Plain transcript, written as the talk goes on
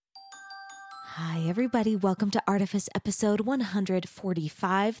Hi, everybody. Welcome to Artifice episode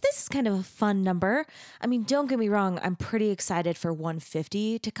 145. This is kind of a fun number. I mean, don't get me wrong, I'm pretty excited for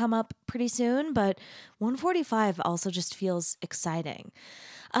 150 to come up pretty soon, but 145 also just feels exciting.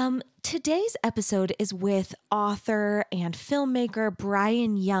 Today's episode is with author and filmmaker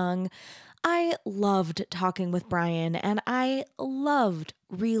Bryan Young. I loved talking with Bryan, and I loved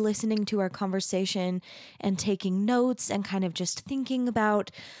re-listening to our conversation and taking notes and kind of just thinking about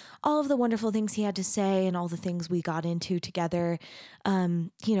all of the wonderful things he had to say and all the things we got into together.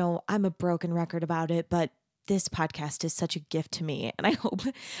 I'm a broken record about it, but this podcast is such a gift to me, and I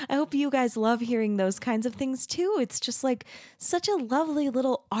hope you guys love hearing those kinds of things too. It's just like such a lovely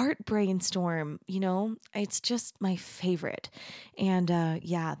little art brainstorm, It's just my favorite. And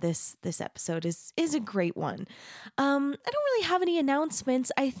this episode is a great one. I don't really have any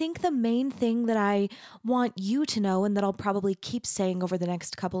announcements. I think the main thing that I want you to know, and that I'll probably keep saying over the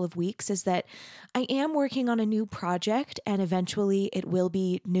next couple of weeks, is that I am working on a new project, and eventually it will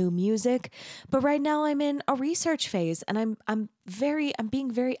be new music. But right now I'm in a research phase, and I'm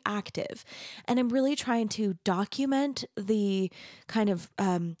being very active, and I'm really trying to document the kind of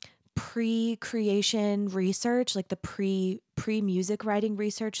pre-creation research, like the pre-music writing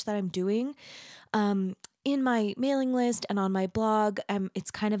research that I'm doing in my mailing list and on my blog.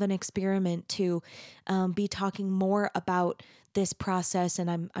 It's kind of an experiment to be talking more about this process,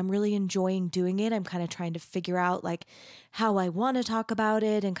 and I'm really enjoying doing it. I'm kind of trying to figure out like how I want to talk about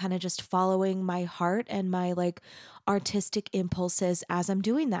it, and kind of just following my heart and my like artistic impulses as I'm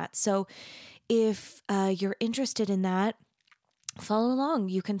doing that. So if you're interested in that, follow along.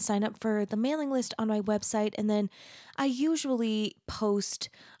 You can sign up for the mailing list on my website, and then I usually post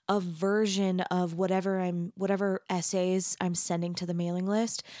a version of whatever essays I'm sending to the mailing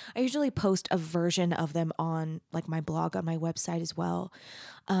list. I usually post a version of them on like my blog on my website as well.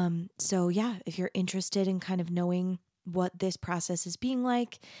 So yeah, if you're interested in kind of knowing what this process is being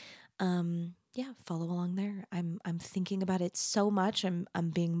like, follow along there. I'm thinking about it so much. I'm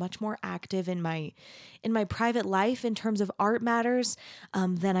being much more active in my private life in terms of art matters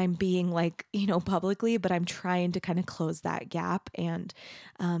than I'm being like, publicly, but I'm trying to kind of close that gap and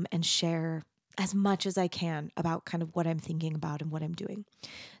share as much as I can about kind of what I'm thinking about and what I'm doing.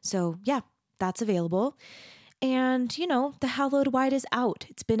 So yeah, that's available. And, the Hallowed Wide is out.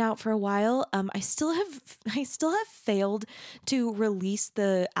 It's been out for a while. I still have failed to release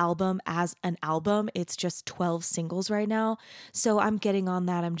the album as an album. It's just 12 singles right now. So I'm getting on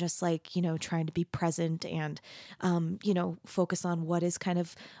that. I'm just like, trying to be present and, focus on what is kind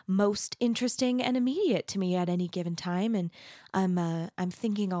of most interesting and immediate to me at any given time. And I'm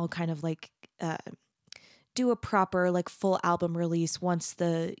thinking I'll kind of like, do a proper like full album release once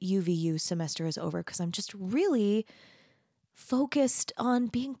the UVU semester is over, because I'm just really focused on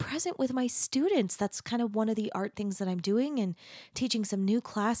being present with my students. That's kind of one of the art things that I'm doing, and teaching some new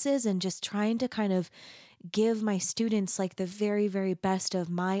classes and just trying to kind of give my students like the very, very best of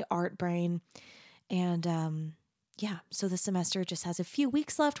my art brain. And so the semester just has a few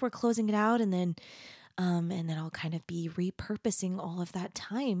weeks left. We're closing it out, and then I'll kind of be repurposing all of that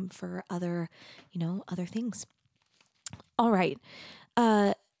time for other things. All right.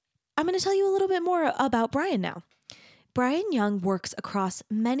 I'm going to tell you a little bit more about Bryan now. Bryan Young works across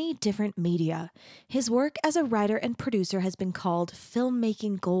many different media. His work as a writer and producer has been called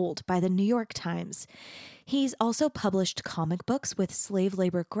filmmaking gold by the New York Times. He's also published comic books with Slave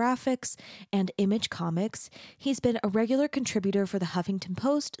Labor Graphics and Image Comics. He's been a regular contributor for the Huffington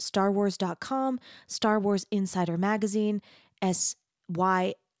Post, StarWars.com, Star Wars Insider Magazine,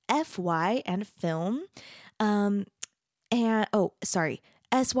 SYFY, and Film. SYFY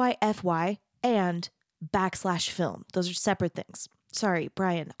and /film. Those are separate things. Sorry,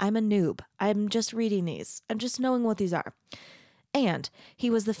 Bryan, I'm a noob. I'm just reading these. I'm just knowing what these are. And he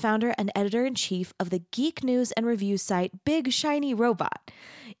was the founder and editor-in-chief of the geek news and review site Big Shiny Robot.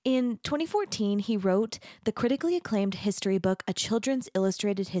 In 2014, he wrote the critically acclaimed history book, A Children's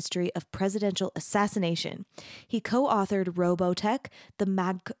Illustrated History of Presidential Assassination. He co-authored Robotech, the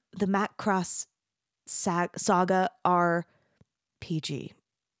Macross Saga RPG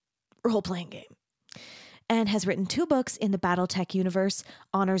role-playing game, and has written 2 books in the Battletech universe,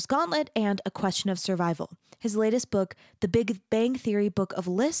 Honor's Gauntlet and A Question of Survival. His latest book, The Big Bang Theory Book of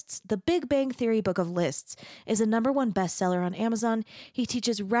Lists, is a #1 bestseller on Amazon. He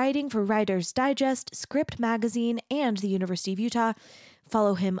teaches writing for Writer's Digest, Script Magazine, and the University of Utah.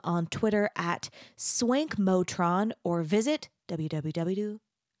 Follow him on Twitter at SwankMotron, or visit www.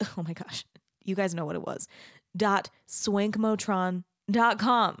 Oh my gosh, you guys know what it was.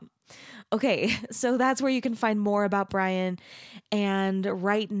 .swankmotron.com. Okay, so that's where you can find more about Bryan. And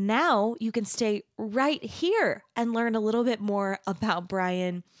right now, you can stay right here and learn a little bit more about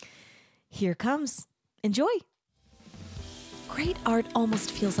Bryan. Here comes. Enjoy. Great art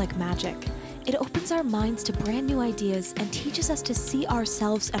almost feels like magic. It opens our minds to brand new ideas and teaches us to see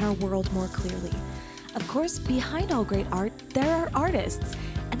ourselves and our world more clearly. Of course, behind all great art, there are artists,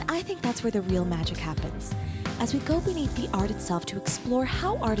 and I think that's where the real magic happens. As we go beneath the art itself to explore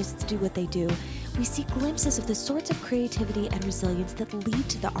how artists do what they do, we see glimpses of the sorts of creativity and resilience that lead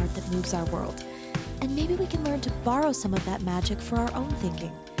to the art that moves our world. And maybe we can learn to borrow some of that magic for our own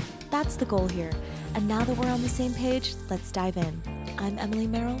thinking. That's the goal here. And now that we're on the same page, let's dive in. I'm Emily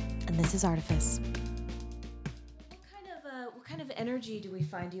Merrill, and this is Artifice. What kind of energy do we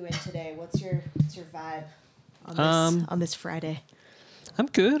find you in today? What's your vibe on this Friday? I'm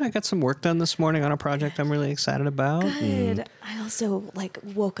good. I got some work done this morning on a project I'm really excited about. Good. I also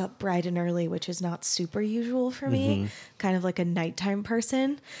woke up bright and early, which is not super usual for me. Kind of like a nighttime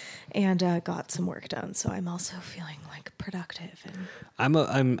person, and got some work done. So I'm also feeling productive.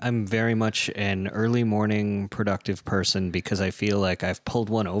 And I'm very much an early morning productive person because I feel like I've pulled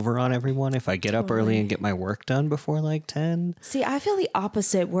one over on everyone if I get up early and get my work done before 10. See, I feel the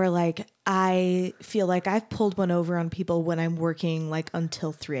opposite where I feel like I've pulled one over on people when I'm working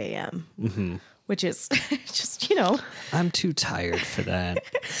until 3 a.m. Which is just, I'm too tired for that.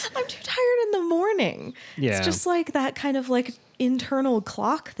 I'm too tired in the morning. Yeah. It's just that kind of internal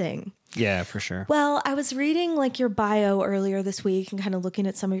clock thing. Yeah, for sure. Well, I was reading your bio earlier this week and kind of looking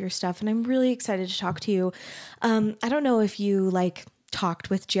at some of your stuff, and I'm really excited to talk to you. I don't know if you talked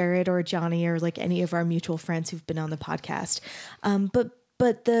with Jared or Johnny or any of our mutual friends who've been on the podcast.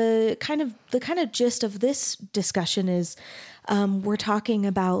 But the kind of gist of this discussion is we're talking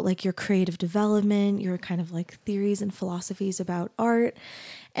about your creative development, your kind of theories and philosophies about art.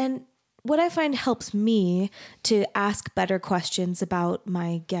 And what I find helps me to ask better questions about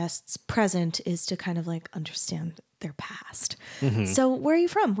my guests present is to kind of understand their past. So where are you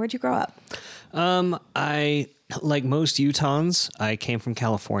from? Where'd you grow up? I, like most Utahns, I came from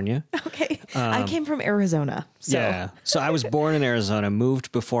California. Okay. I came from Arizona. So. Yeah. So I was born in Arizona,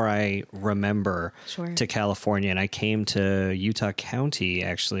 moved before I remember to California, and I came to Utah County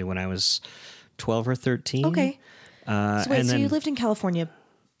actually when I was 12 or 13. Okay. So you lived in California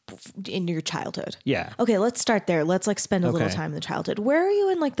in your childhood? Yeah. Okay, let's start there. Let's spend a little time in the childhood. Where are you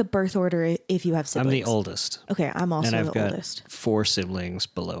in the birth order if you have siblings? I'm the oldest. Okay, I'm also and I've the oldest. Got 4 siblings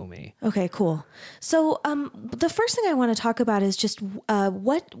below me. Okay, cool. So the first thing I want to talk about is just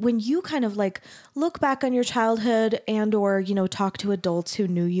when you kind of look back on your childhood and or talk to adults who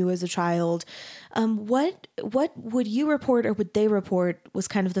knew you as a child, what would you report or would they report was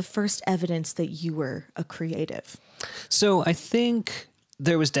kind of the first evidence that you were a creative? So I think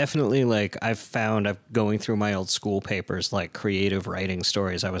there was definitely I'm going through my old school papers, creative writing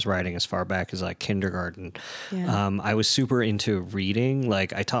stories I was writing as far back as kindergarten. Yeah. I was super into reading.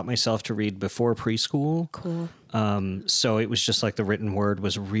 I taught myself to read before preschool. Cool. So it was just the written word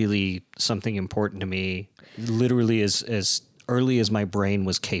was really something important to me, literally as early as my brain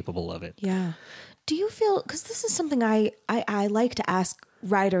was capable of it. Yeah. Do you feel, because this is something I like to ask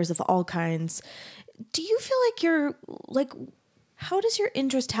writers of all kinds, do you feel you're how does your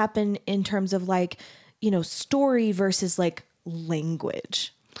interest happen in terms of story versus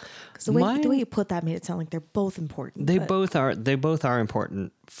language? Because the way you put that made it sound like they're both important. They both are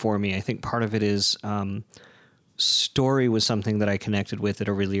important for me. I think part of it is story was something that I connected with at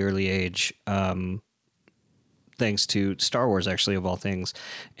a really early age, thanks to Star Wars, actually, of all things,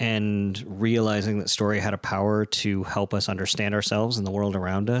 and realizing that story had a power to help us understand ourselves and the world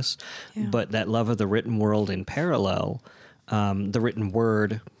around us. Yeah. But that love of the written world in parallel. The written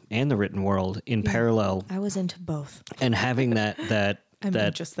word and the written world in parallel. I was into both. And having that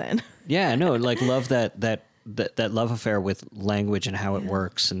just then. Yeah, no, love that love affair with language and how it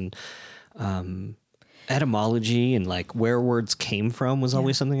works, and etymology and where words came from was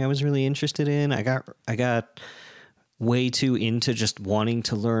always something I was really interested in. I got way too into just wanting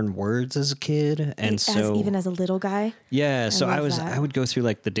to learn words as a kid, and even as a little guy. Yeah, so I would go through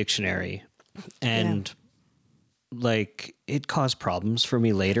the dictionary and. It caused problems for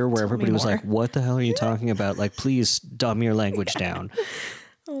me later where everybody was what the hell are you talking about? Please dumb your language down.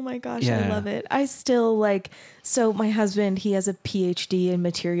 Oh my gosh, I love it. I still so my husband, he has a PhD in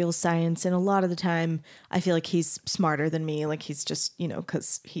materials science, and a lot of the time I feel he's smarter than me. He's just,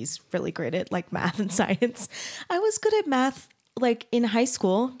 because he's really great at math and science. I was good at math in high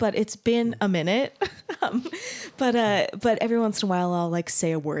school, but it's been a minute. But every once in a while I'll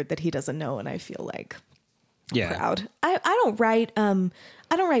say a word that he doesn't know, and I feel Yeah. proud. I don't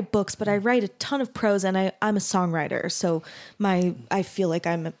write books, but I write a ton of prose, and I'm a songwriter. So I feel like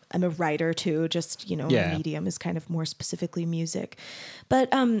I'm a writer too. Just Yeah. my medium is kind of more specifically music.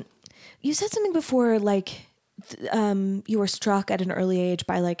 But you said something before, like you were struck at an early age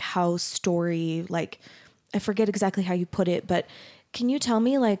by like how story, like I forget exactly how you put it, but can you tell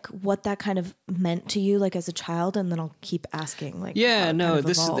me like what that kind of meant to you, like as a child, and then I'll keep asking. Like, Yeah, no,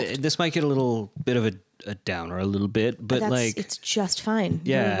 this this might get a little bit of a downer, a little bit, but like it's just fine.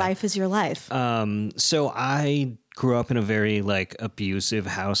 Yeah. Your life is your life. So I grew up in a very like abusive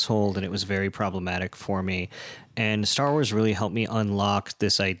household, and it was very problematic for me. And Star Wars really helped me unlock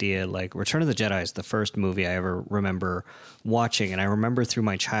this idea. Like Return of the Jedi is the first movie I ever remember watching, and I remember through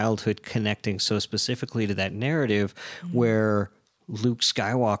my childhood connecting so specifically to that narrative where Luke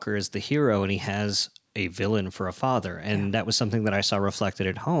Skywalker is the hero and he has a villain for a father. And that was something that I saw reflected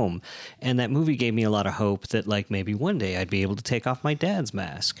at home. And that movie gave me a lot of hope that like maybe one day I'd be able to take off my dad's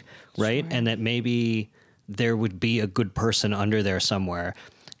mask, right? Sure. And that maybe there would be a good person under there somewhere.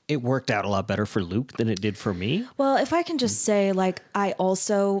 It worked out a lot better for Luke than it did for me. Well, if I can just say, like, I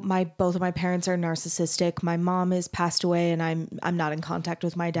also both of my parents are narcissistic. My mom has passed away, and I'm not in contact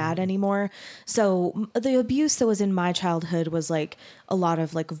with my dad anymore. So the abuse that was in my childhood was like a lot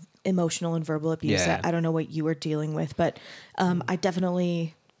of like emotional and verbal abuse. Yeah. I don't know what you were dealing with, but I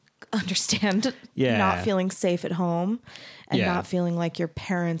definitely understand Yeah. not feeling safe at home and Yeah. not feeling like your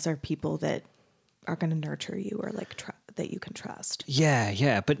parents are people that are going to nurture you or like that you can trust.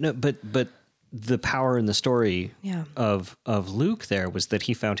 Yeah, but no, but the power in the story Yeah. of Luke there was that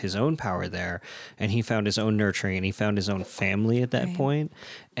he found his own power there, and he found his own nurturing, and he found his own family at that Right. point.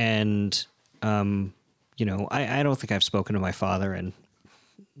 And I don't think I've spoken to my father in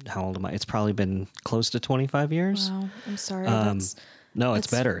how old am I? It's probably been close to 25 years. Wow, I'm sorry. No, it's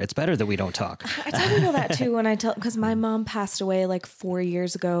better. It's better that we don't talk. I tell people that too when because my mom passed away like 4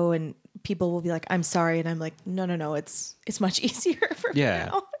 years ago, and people will be like, "I'm sorry," and I'm like, "No, it's much easier for me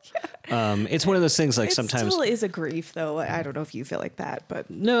now." It's one of those things like It sometimes still is a grief, though. I don't know if you feel like that, but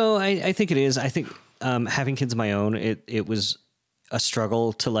No, I think it is. I think having kids of my own, it was a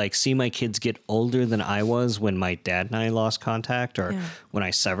struggle to like see my kids get older than I was when my dad and I lost contact, or when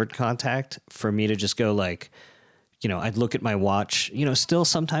I severed contact, for me to just go like, I'd look at my watch, still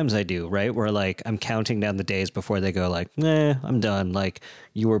sometimes I do, right? Where like I'm counting down the days before they go like, nah, I'm done. Like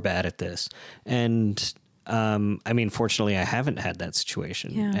you were bad at this. And fortunately I haven't had that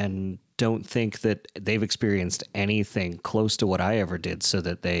situation and don't think that they've experienced anything close to what I ever did so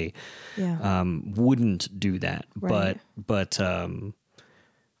that they wouldn't do that. Right. But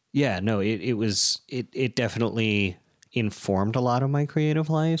it definitely informed a lot of my creative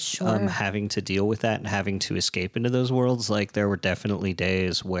life. Sure. Having to deal with that and having to escape into those worlds. Like there were definitely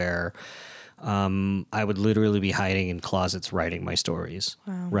days where I would literally be hiding in closets writing my stories,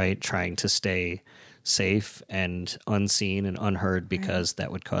 right? Trying to stay safe and unseen and unheard because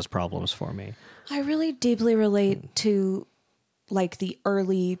that would cause problems for me. I really deeply relate to like the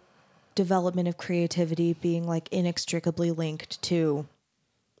early development of creativity being like inextricably linked to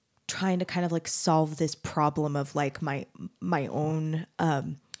trying to kind of like solve this problem of like my own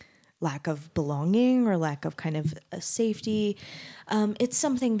lack of belonging or lack of kind of a safety. It's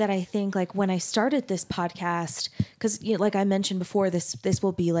something that I think like when I started this podcast, because like I mentioned before, this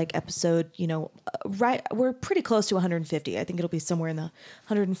will be like episode, right. We're pretty close to 150. I think it'll be somewhere in the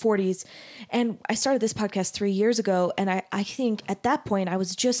 140s. And I started this podcast 3 years ago. And I think at that point I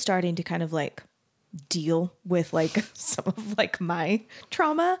was just starting to kind of like deal with like some of like my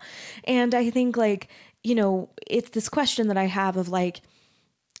trauma. And I think like, it's this question that I have of like,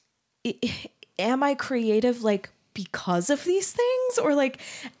 am I creative like because of these things, or like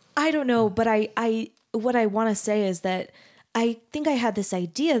I don't know, but I what I want to say is that I think I had this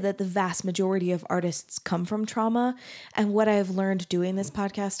idea that the vast majority of artists come from trauma, and what I've learned doing this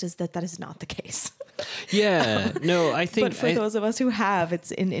podcast is that is not the case. No, I think but for those of us who have,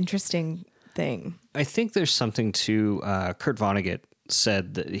 it's an interesting thing. I think there's something to Kurt Vonnegut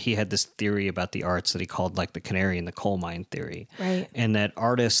said that he had this theory about the arts that he called like the canary in the coal mine theory. Right. And that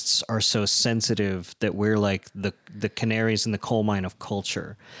artists are so sensitive that we're like the canaries in the coal mine of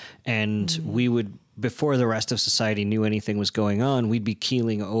culture. And we would, before the rest of society knew anything was going on, we'd be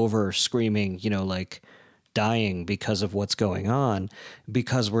keeling over, screaming, like dying because of what's going on,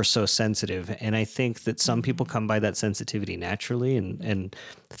 because we're so sensitive. And I think that some people come by that sensitivity naturally, and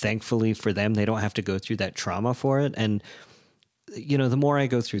thankfully for them, they don't have to go through that trauma for it. And the more I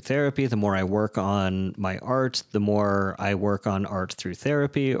go through therapy, the more I work on my art, the more I work on art through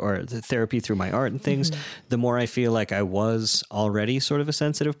therapy, or the therapy through my art and things, the more I feel like I was already sort of a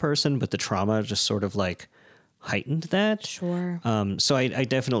sensitive person, but the trauma just sort of like heightened that. Sure. So I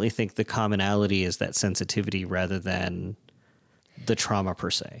definitely think the commonality is that sensitivity rather than the trauma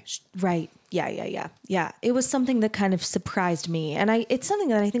per se. Right. Yeah. It was something that kind of surprised me. And it's something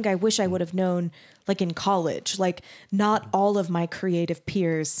that I think I wish I would have known like in college. Like not all of my creative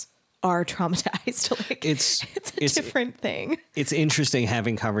peers are traumatized. Like it's a different thing. It's interesting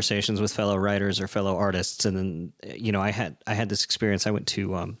having conversations with fellow writers or fellow artists. And then, you know, I had this experience. I went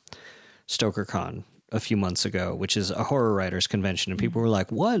to StokerCon a few months ago, which is a horror writers convention. And people were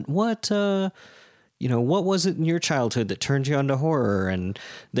like, what was it in your childhood that turned you onto horror? And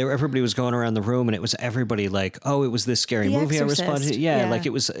everybody was going around the room, and it was everybody like, oh, it was this scary movie Exorcist. I responded to. Yeah, like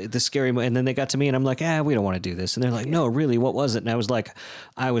it was the scary movie. And then they got to me, and I'm like, we don't want to do this. And they're like, no, really, what was it? And I was like,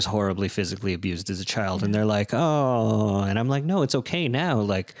 I was horribly physically abused as a child. And they're like, oh. And I'm like, no, it's okay now.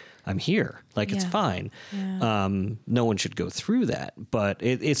 Like, I'm here. Like, it's fine. Yeah. No one should go through that. But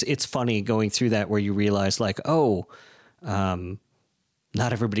it's funny going through that where you realize, like, not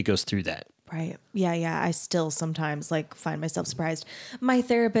everybody goes through that. Right. Yeah. I still sometimes like find myself surprised. My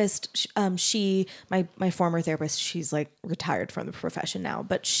therapist, my former therapist, she's like retired from the profession now,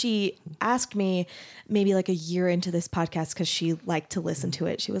 but she asked me maybe like a year into this podcast, cause she liked to listen to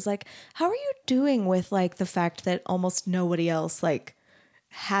it. She was like, how are you doing with like the fact that almost nobody else like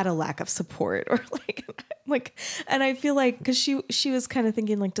had a lack of support or like, and I feel like, cause she was kind of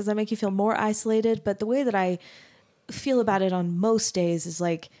thinking like, does that make you feel more isolated? But the way that I feel about it on most days is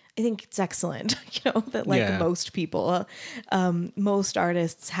like, I think it's excellent, that like most people, most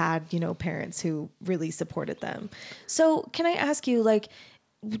artists had, parents who really supported them. So can I ask you, like,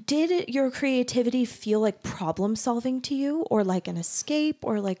 did your creativity feel like problem solving to you or like an escape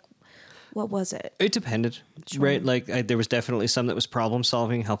or like, what was it? It depended, right? Like there was definitely some that was problem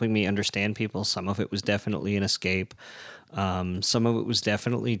solving, helping me understand people. Some of it was definitely an escape. Some of it was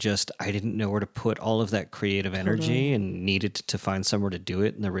definitely just, I didn't know where to put all of that creative energy and needed to find somewhere to do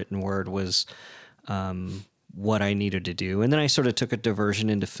it. And the written word was, what I needed to do. And then I sort of took a diversion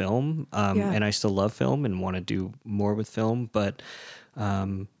into film. And I still love film and want to do more with film, but,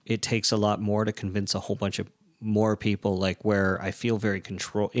 it takes a lot more to convince a whole bunch of more people, like where I feel very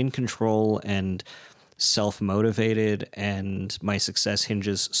in control and self-motivated, and my success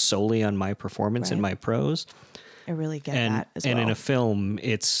hinges solely on my performance and my prose. I really get that as well. And in a film,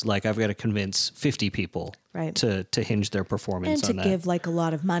 it's like I've got to convince 50 people to hinge their performance on that. And to give like a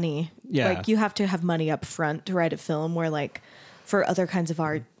lot of money. Yeah. Like you have to have money up front to write a film, where like for other kinds of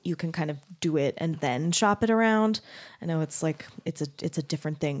art, you can kind of do it and then shop it around. I know it's like it's a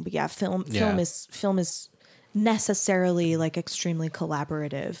different thing, but film is necessarily like extremely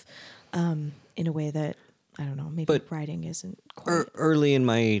collaborative in a way that I don't know, maybe writing isn't quite. Early in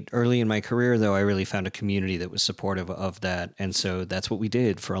my career, though, I really found a community that was supportive of that. And so that's what we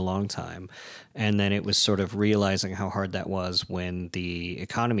did for a long time. And then it was sort of realizing how hard that was when the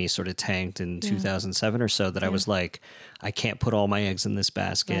economy sort of tanked in 2007 or so, that I was like, I can't put all my eggs in this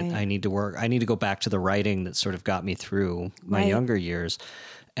basket. Right. I need to go back to the writing that sort of got me through my younger years,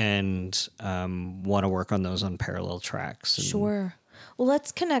 and want to work on those on parallel tracks. And, sure. Well,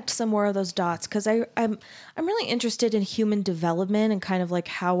 let's connect some more of those dots, because I'm really interested in human development and kind of like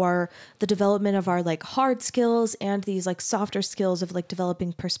how the development of our like hard skills and these like softer skills of like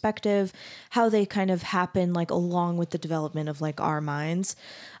developing perspective, how they kind of happen like along with the development of like our minds.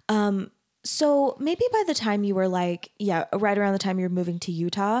 So maybe by the time you were like, right around the time you were moving to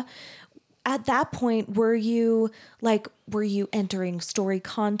Utah, at that point, were you entering story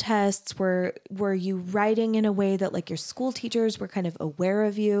contests? Were you writing in a way that like your school teachers were kind of aware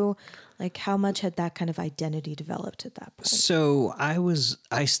of you? Like how much had that kind of identity developed at that point? So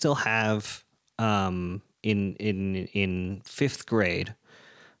I still have, in fifth grade.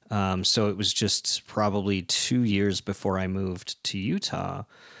 So it was just probably 2 years before I moved to Utah.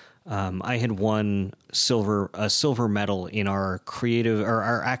 I had won a silver medal in our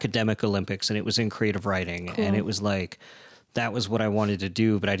our academic Olympics, and it was in creative writing. Cool. And it was like, that was what I wanted to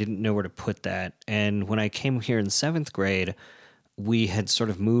do, but I didn't know where to put that. And when I came here in seventh grade, we had sort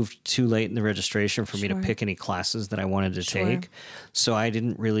of moved too late in the registration for me to pick any classes that I wanted to take. So I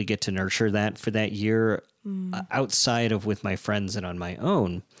didn't really get to nurture that for that year outside of with my friends and on my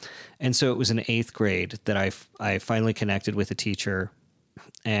own. And so it was in eighth grade that I finally connected with a teacher.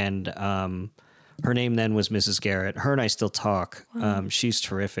 And her name then was Mrs. Garrett. Her and I still talk. Wow. She's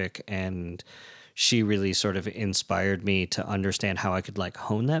terrific, and she really sort of inspired me to understand how I could like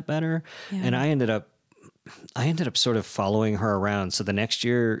hone that better. Yeah. And I ended up sort of following her around. So the next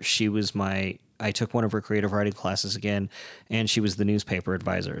year she was my I took one of her creative writing classes again, and she was the newspaper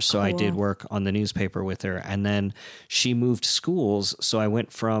advisor. So I did work on the newspaper with her. And then she moved schools. So I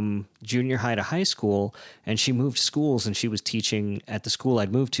went from junior high to high school, and she moved schools, and she was teaching at the school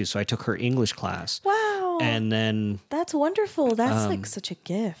I'd moved to. So I took her English class. Wow. And then that's wonderful. That's like such a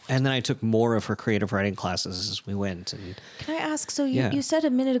gift. And then I took more of her creative writing classes as we went. And can I ask, so you said a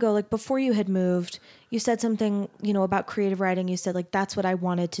minute ago, like before you had moved, you said something, about creative writing. You said like, that's what I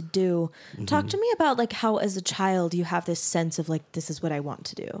wanted to do. Mm-hmm. Talk to me about like how as a child you have this sense of like, this is what I want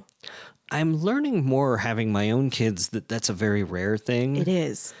to do. I'm learning more having my own kids that's a very rare thing. It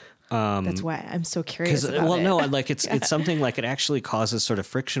is. That's why I'm so curious about it. No, like it's something like it actually causes sort of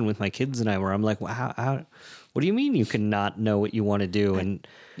friction with my kids and I, where I'm like, well, how what do you mean you cannot know what you want to do? And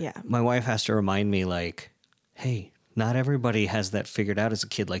my wife has to remind me like, hey, not everybody has that figured out as a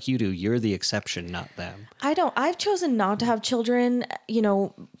kid like you do. You're the exception, not them. I've chosen not to have children,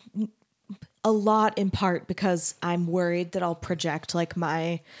 a lot in part because I'm worried that I'll project like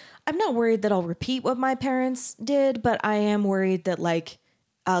I'm not worried that I'll repeat what my parents did, but I am worried that like,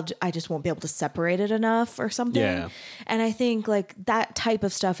 I just won't be able to separate it enough or something. Yeah. And I think like that type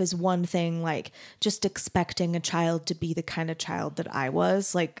of stuff is one thing, like just expecting a child to be the kind of child that I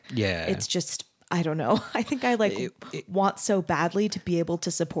was like, it's just, I don't know. I think I want so badly to be able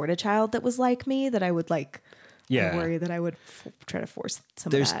to support a child that was like me that I would like, I worry that I would try to force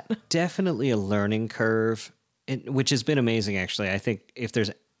some of that. There's definitely a learning curve, which has been amazing. Actually, I think if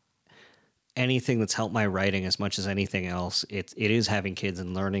there's anything that's helped my writing as much as anything else, it is having kids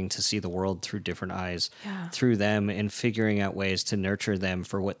and learning to see the world through different eyes through them and figuring out ways to nurture them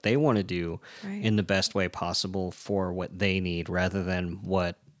for what they want to do in the best way possible for what they need rather than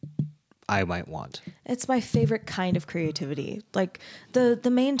what I might want. It's my favorite kind of creativity. Like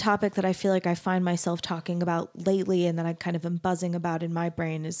the main topic that I feel like I find myself talking about lately and that I kind of am buzzing about in my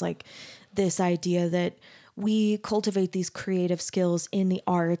brain is like this idea that we cultivate these creative skills in the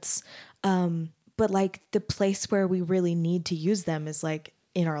arts, but like the place where we really need to use them is like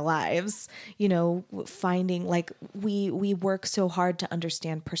in our lives, finding like we work so hard to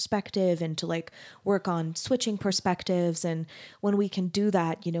understand perspective and to like work on switching perspectives. And when we can do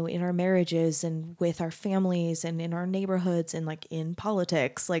that, in our marriages and with our families and in our neighborhoods and like in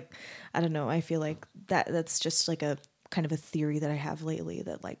politics, like, I don't know, I feel like that's just like a kind of a theory that I have lately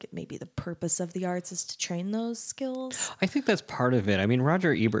that like maybe the purpose of the arts is to train those skills. I think that's part of it. I mean,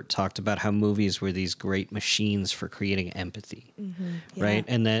 Roger Ebert talked about how movies were these great machines for creating empathy, right?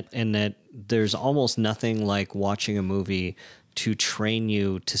 And that there's almost nothing like watching a movie to train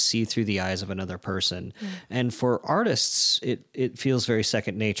you to see through the eyes of another person. And for artists, it feels very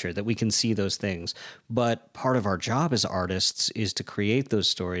second nature that we can see those things. But part of our job as artists is to create those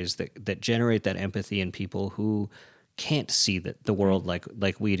stories that generate that empathy in people who can't see the world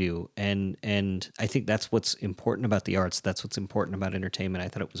like we do. And I think that's what's important about the arts. That's what's important about entertainment. I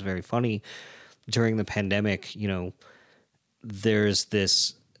thought it was very funny during the pandemic, there was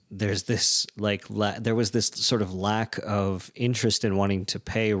this sort of lack of interest in wanting to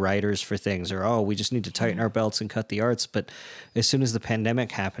pay writers for things, or, we just need to tighten our belts and cut the arts. But as soon as the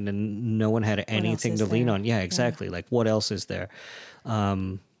pandemic happened and no one had anything to lean on. Yeah, exactly. Like what else is there?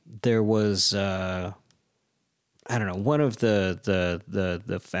 There was, I don't know, one of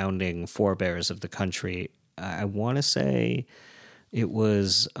the founding forebears of the country, I want to say it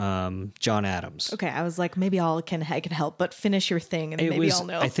was John Adams. Okay, I was like, maybe I can help, but finish your thing and maybe I'll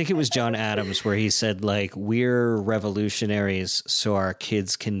know. I think it was John Adams where he said, like, we're revolutionaries so our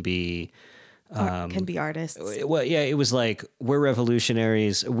kids can be artists. Well, yeah, it was like, we're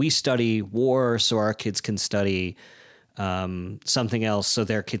revolutionaries. We study war so our kids can study something else so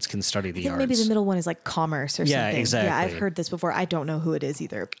their kids can study the arts. Maybe the middle one is like commerce or something. Yeah, exactly. Yeah, I've heard this before. I don't know who it is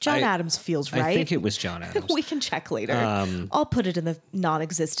either. John Adams feels right. I think it was John Adams. We can check later. I'll put it in the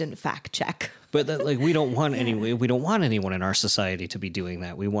non-existent fact check. But we don't want we don't want anyone in our society to be doing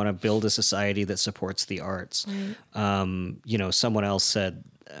that. We want to build a society that supports the arts. Right. Someone else said,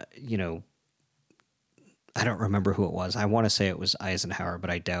 I don't remember who it was. I want to say it was Eisenhower, but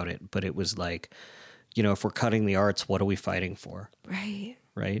I doubt it. But it was like, if we're cutting the arts, what are we fighting for? Right.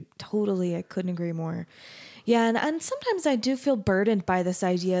 Right. Totally. I couldn't agree more. Yeah. And sometimes I do feel burdened by this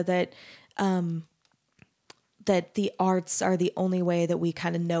idea that, that the arts are the only way that we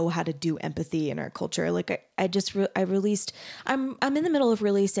kind of know how to do empathy in our culture. Like I released, I'm in the middle of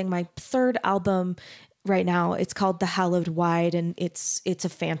releasing my third album right now. It's called The Hallowed Wide, and it's a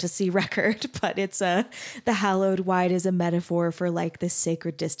fantasy record, but the hallowed wide is a metaphor for like this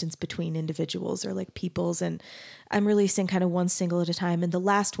sacred distance between individuals or like peoples. And I'm releasing kind of one single at a time. And the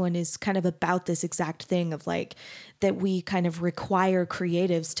last one is kind of about this exact thing of like that we kind of require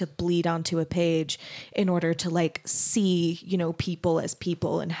creatives to bleed onto a page in order to like see, you know, people as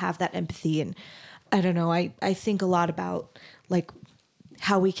people and have that empathy. And I don't know, I think a lot about like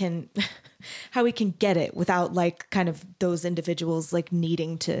how we can get it without like kind of those individuals like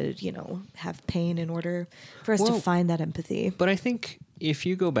needing to, you know, have pain in order for us to find that empathy. But I think if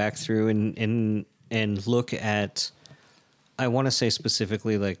you go back through and look at, I want to say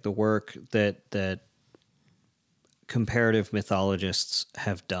specifically like the work that comparative mythologists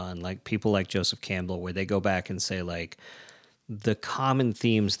have done, like people like Joseph Campbell, where they go back and say like the common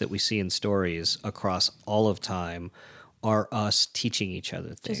themes that we see in stories across all of time are us teaching each other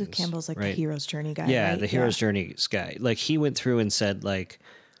things. Joseph Campbell's like right? the hero's journey guy. Yeah, right? the hero's journey guy. Like he went through and said like,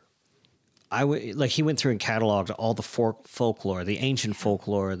 he went through and cataloged all the folklore, the ancient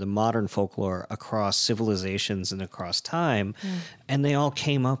folklore, the modern folklore across civilizations and across time. Yeah. And they all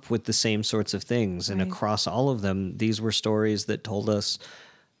came up with the same sorts of things. And across all of them, these were stories that told us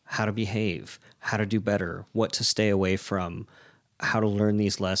how to behave, how to do better, what to stay away from, how to learn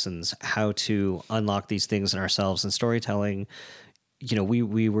these lessons, how to unlock these things in ourselves. And storytelling, you know,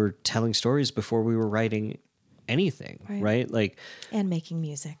 we were telling stories before we were writing anything, right? Like, and making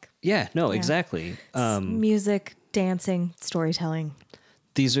music. Yeah, no, exactly. Music, dancing, storytelling.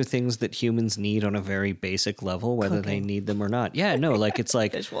 These are things that humans need on a very basic level, whether they need them or not. Yeah, no, like it's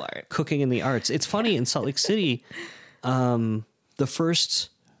like visual art, cooking in the arts. It's funny in Salt Lake City, the first,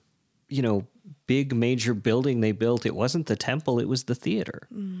 you know, big major building they built, it wasn't the temple, it was the theater.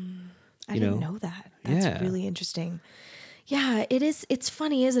 I didn't know that. That's really interesting. Yeah, it is. It's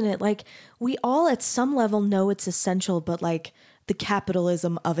funny, isn't it? Like we all at some level know it's essential, but like the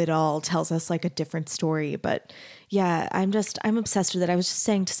capitalism of it all tells us like a different story. But yeah, I'm obsessed with it. I was just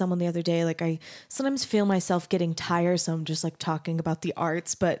saying to someone the other day, like I sometimes feel myself getting tiresome just like talking about the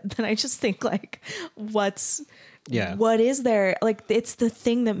arts, but then I just think like what is there? Like it's the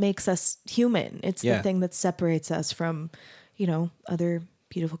thing that makes us human. It's the thing that separates us from, you know, other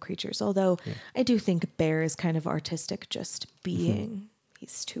beautiful creatures. Although I do think Bear is kind of artistic just being.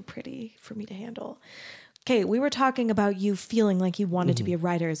 He's too pretty for me to handle. Okay, we were talking about you feeling like you wanted to be a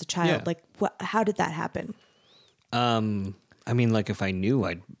writer as a child. Like how did that happen? I mean, like if I knew,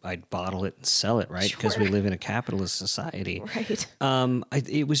 I'd bottle it and sell it, right? Because we live in a capitalist society. Right.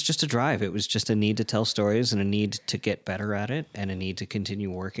 It was just a drive. It was just a need to tell stories and a need to get better at it and a need to continue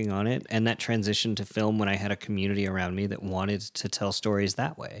working on it. And that transition to film when I had a community around me that wanted to tell stories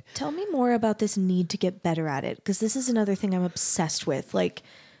that way. Tell me more about this need to get better at it, because this is another thing I'm obsessed with. Like,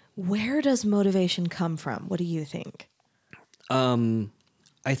 where does motivation come from? What do you think? I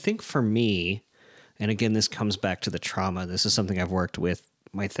think for me, and again, this comes back to the trauma. This is something I've worked with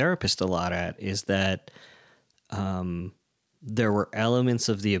my therapist a lot at, is that there were elements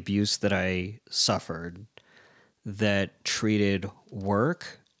of the abuse that I suffered that treated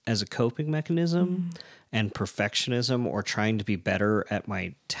work as a coping mechanism and perfectionism or trying to be better at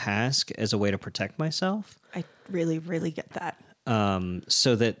my task as a way to protect myself. I really, really get that.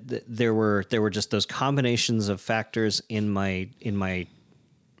 So that there were just those combinations of factors in my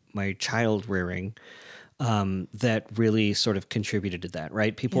child rearing that really sort of contributed to that,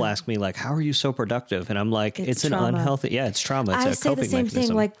 right? People ask me like, how are you so productive? And I'm like, it's an unhealthy, it's trauma. It's a coping mechanism. I say the same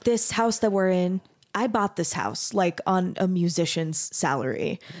thing, like this house that we're in, I bought this house like on a musician's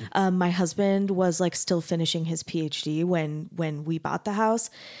salary. My husband was like still finishing his PhD when we bought the house,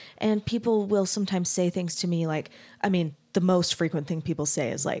 and people will sometimes say things to me like, I mean, the most frequent thing people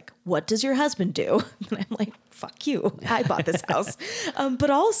say is like, what does your husband do? And I'm like, fuck you. I bought this house. But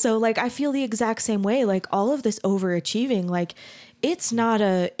also like, I feel the exact same way. Like all of this overachieving, like it's not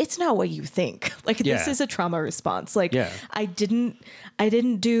what you think. Like this is a trauma response. Like I didn't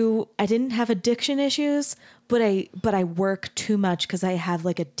have addiction issues, but I work too much because I have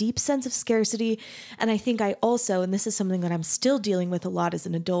like a deep sense of scarcity. And I think I also, and this is something that I'm still dealing with a lot as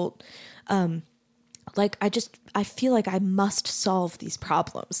an adult, like I feel like I must solve these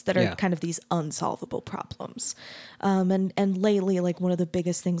problems that are kind of these unsolvable problems. And lately, like one of the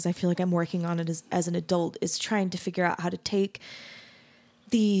biggest things I feel like I'm working on it as an adult is trying to figure out how to take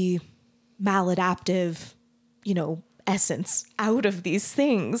the maladaptive, you know, essence out of these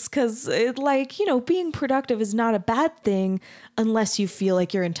things. Cause it like, you know, being productive is not a bad thing unless you feel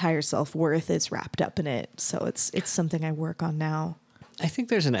like your entire self-worth is wrapped up in it. So it's something I work on now. I think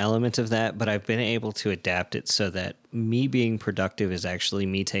there's an element of that, but I've been able to adapt it so that me being productive is actually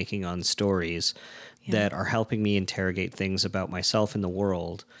me taking on stories that are helping me interrogate things about myself and the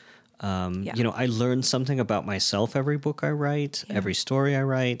world. You know, I learn something about myself every book I write, every story I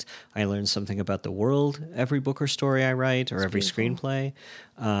write. I learn something about the world every book or story I write, or every screenplay.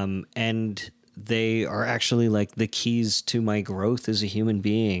 And they are actually like the keys to my growth as a human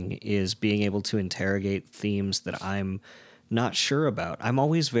being, is being able to interrogate themes that I'm not sure about. I'm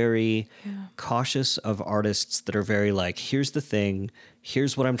always very cautious of artists that are very like, here's the thing,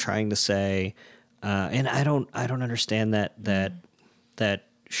 here's what I'm trying to say. And I don't understand that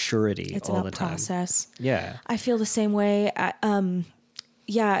surety It's all about the time. process. Yeah. I feel the same way.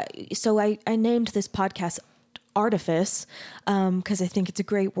 So I named this podcast Artifice because I think it's a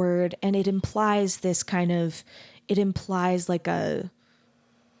great word, and it implies like a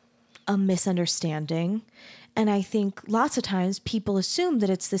misunderstanding. And I think lots of times people assume that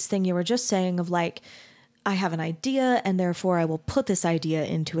it's this thing you were just saying of like, I have an idea and therefore I will put this idea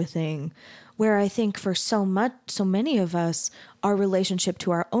into a thing. Where I think for so many of us, our relationship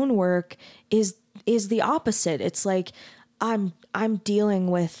to our own work is the opposite. It's like I'm dealing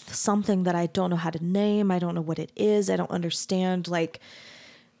with something that I don't know how to name. I don't know what it is. I don't understand like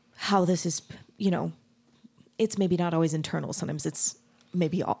how this is, you know, it's maybe not always internal. Sometimes it's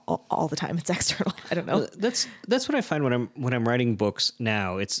maybe all the time it's external. I don't know. That's what I find when I'm writing books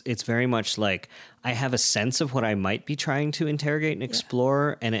now. It's very much like I have a sense of what I might be trying to interrogate and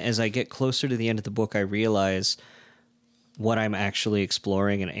explore, and as I get closer to the end of the book, I realize what I'm actually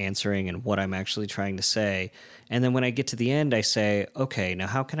exploring and answering and what I'm actually trying to say. And then when I get to the end, I say, okay, now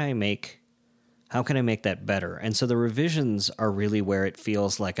how can I make that better? And so the revisions are really where it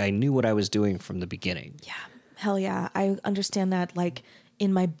feels like I knew what I was doing from the beginning. Yeah. Hell yeah. I understand that like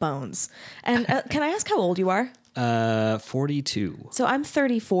in my bones. And can I ask how old you are? 42. So I'm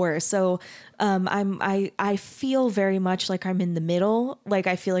 34. So I feel very much like I'm in the middle. Like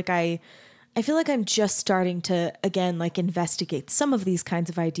I feel like I'm just starting to again like investigate some of these kinds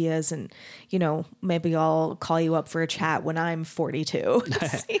of ideas, and you know, maybe I'll call you up for a chat when I'm 42.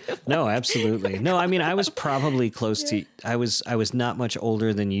 No, absolutely. No, I mean I was probably close to I was not much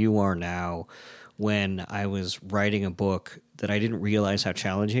older than you are now when I was writing a book that I didn't realize how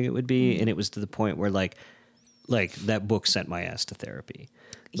challenging it would be. And it was to the point where like that book sent my ass to therapy.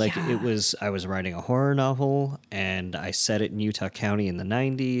 Like I was writing a horror novel and I set it in Utah County in the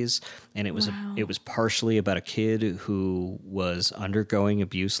 90s. And it was partially about a kid who was undergoing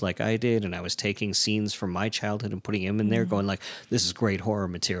abuse like I did. And I was taking scenes from my childhood and putting him in there going like, this is great horror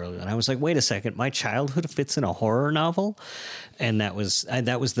material. And I was like, wait a second, my childhood fits in a horror novel. And that was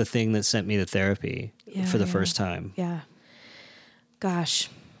the thing that sent me to therapy for the first time. Yeah. Gosh,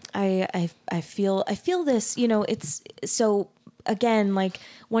 I feel this, you know, it's so again, like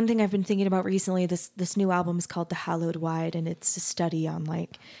one thing I've been thinking about recently, this new album is called The Hallowed Wide, and it's a study on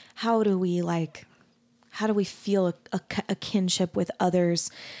like, how do we feel a kinship with others?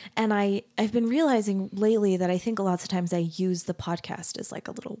 And I've been realizing lately that I think lots of times I use the podcast as like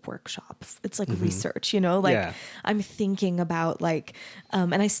a little workshop. It's like research, you know, like I'm thinking about like,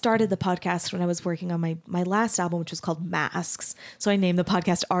 and I started the podcast when I was working on my last album, which was called Masks. So I named the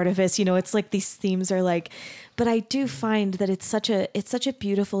podcast Artifice, you know, it's like these themes are like, but I do find that it's such a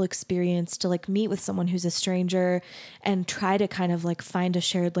beautiful experience to like meet with someone who's a stranger and try to kind of like find a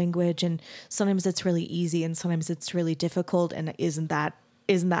shared language. And sometimes it's really easy and sometimes it's really difficult. And isn't that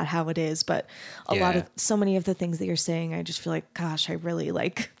how it is? But so many of the things that you're saying, I just feel like, gosh, I really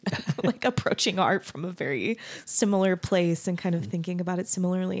like like approaching art from a very similar place and kind of thinking about it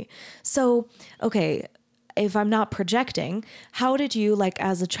similarly. So, okay, if I'm not projecting, how did you like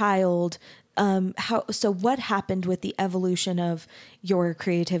as a child, what happened with the evolution of your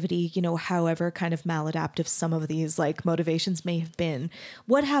creativity, you know, however kind of maladaptive some of these like motivations may have been?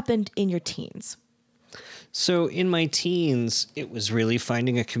 What happened in your teens? So in my teens, it was really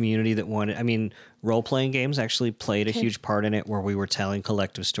finding a community that wanted, I mean, role-playing games actually played a huge part in it, where we were telling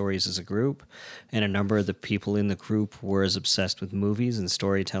collective stories as a group. And a number of the people in the group were as obsessed with movies and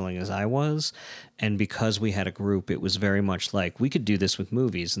storytelling as I was. And because we had a group, it was very much like we could do this with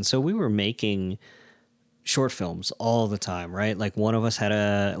movies. And so we were making short films all the time, right? Like one of us had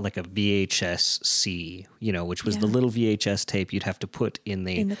a VHS-C, you know, which was the little VHS tape you'd have to put in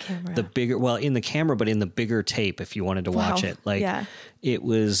the camera. The bigger, well, in the camera, but in the bigger tape if you wanted to watch it. Like it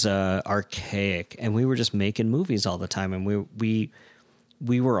was archaic, and we were just making movies all the time. And we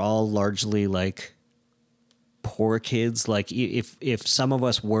were all largely like poor kids. Like if some of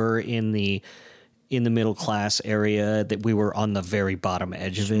us were in the middle class area, that we were on the very bottom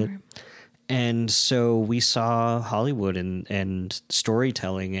edge of it. And so we saw Hollywood and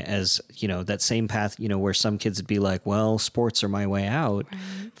storytelling as, that same path, where some kids would be like, well, sports are my way out.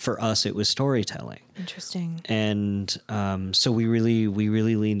 Right. For us, it was storytelling. Interesting. And so we really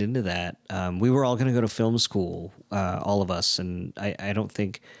leaned into that. We were all going to go to film school, all of us. And I don't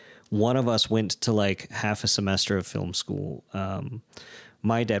think one of us went to like half a semester of film school.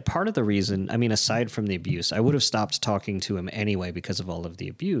 My dad, part of the reason, aside from the abuse, I would have stopped talking to him anyway because of all of the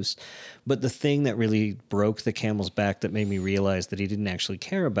abuse. But the thing that really broke the camel's back that made me realize that he didn't actually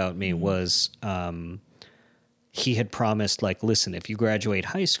care about me was he had promised, like, listen, if you graduate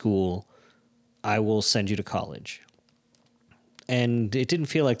high school, I will send you to college. And it didn't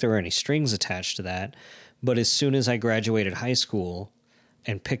feel like there were any strings attached to that. But as soon as I graduated high school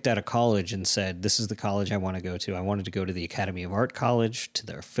and picked out a college and said, this is the college I want to go to. I wanted to go to the Academy of Art College, to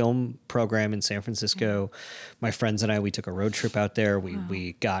their film program in San Francisco. My friends and I, we took a road trip out there.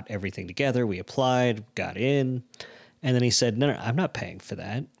 We got everything together. We applied, got in. And then he said, no, I'm not paying for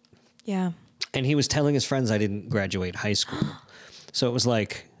that. Yeah. And he was telling his friends I didn't graduate high school. So it was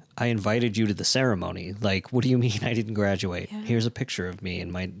like, I invited you to the ceremony. Like, what do you mean I didn't graduate? Yeah. Here's a picture of me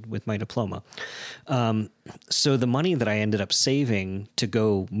with my diploma. So the money that I ended up saving to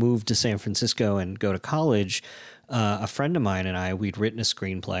go move to San Francisco and go to college, a friend of mine and I, we'd written a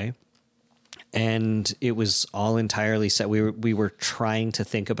screenplay. And it was all entirely set. We were trying to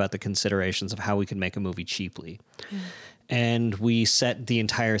think about the considerations of how we could make a movie cheaply. Mm. And we set the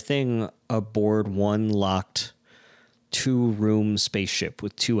entire thing aboard one locked 2-room spaceship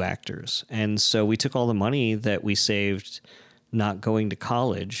with 2 actors. And so we took all the money that we saved not going to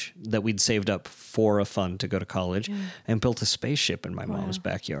college, that we'd saved up for a fund to go to college, and built a spaceship in my mom's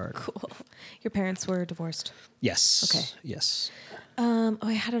backyard. Cool. Your parents were divorced? Yes. Okay. Yes.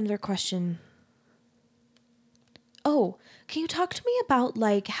 I had another question. Oh, can you talk to me about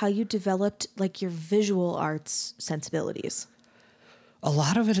like how you developed like your visual arts sensibilities? A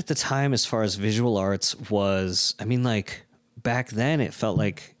lot of it at the time, as far as visual arts, was, back then it felt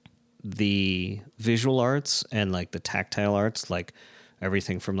like the visual arts and like the tactile arts, like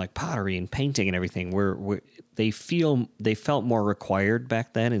everything from like pottery and painting and everything, they felt more required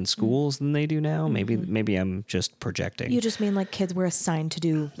back then in schools than they do now. Maybe I'm just projecting. You just mean like kids were assigned to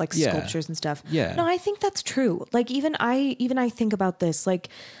do like sculptures and stuff. Yeah. No, I think that's true. Like even I think about this. Like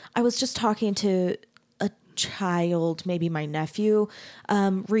I was just talking to a child, maybe my nephew,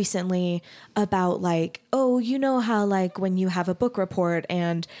 recently about like, oh, you know how like when you have a book report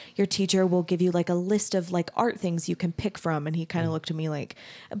and your teacher will give you like a list of like art things you can pick from, and he kind of looked at me like,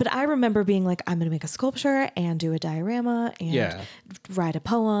 but I remember being like, I'm gonna make a sculpture and do a diorama and write a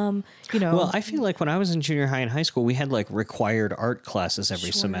poem, Well, I feel like when I was in junior high and high school, we had like required art classes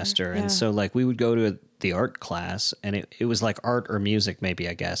every semester, and so like we would go to the art class, and it was like art or music, maybe,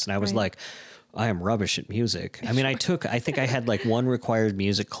 I guess, and I was like, I am rubbish at music. I think I had like one required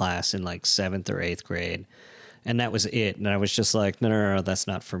music class in like 7th or 8th grade, and that was it. And I was just like, no, that's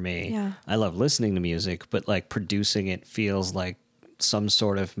not for me. Yeah. I love listening to music, but like producing it feels like some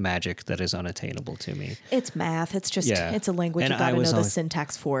sort of magic that is unattainable to me. It's math. It's just, it's a language you gotta know the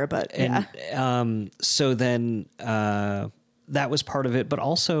syntax for, but so then that was part of it, but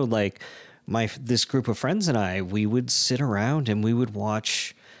also like this group of friends and I, we would sit around and we would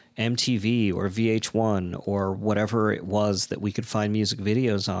watch MTV or VH1 or whatever it was that we could find music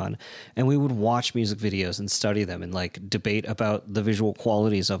videos on, and we would watch music videos and study them and like debate about the visual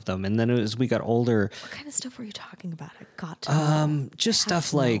qualities of them. And then as we got older, what kind of stuff were you talking about? I got to know. Just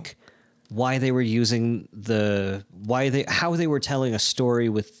stuff like why they were using how they were telling a story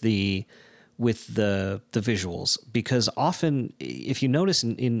with the visuals, because often, if you notice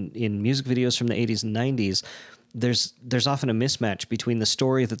in music videos from the 80s and 90s, there's often a mismatch between the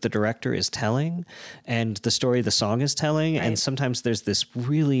story that the director is telling and the story the song is telling. Right. And sometimes there's this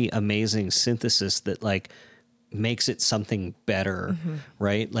really amazing synthesis that like makes it something better. Mm-hmm.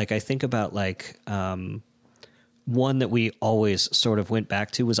 Right. Like I think about like, one that we always sort of went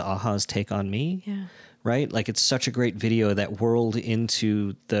back to was Aha's Take on Me. Yeah. Right. Like it's such a great video that whirled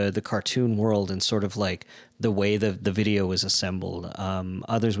into the cartoon world and sort of like the way the video was assembled.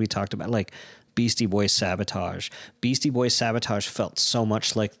 Others we talked about, like Beastie Boys Sabotage. Beastie Boys Sabotage felt so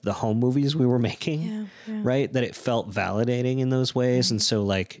much like the home movies we were making, right? That it felt validating in those ways. Mm-hmm. And so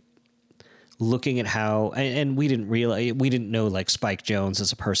like looking at how, and we didn't know like Spike Jonze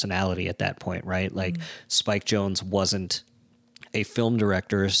as a personality at that point, right? Like Spike Jonze wasn't a film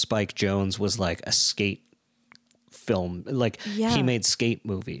director. Spike Jonze was like a skate film. Like he made skate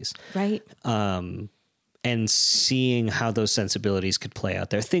movies. Right. and seeing how those sensibilities could play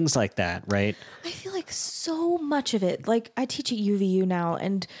out there, things like that, right? I feel like so much of it, like I teach at UVU now,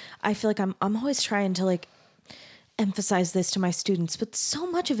 and I feel like I'm always trying to like emphasize this to my students, but so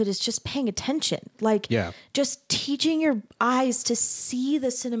much of it is just paying attention, like just teaching your eyes to see the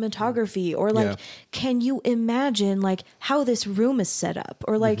cinematography, or like, can you imagine like how this room is set up,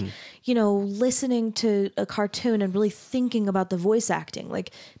 or like, you know, listening to a cartoon and really thinking about the voice acting, like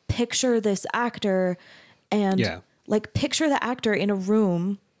picture this actor and like picture the actor in a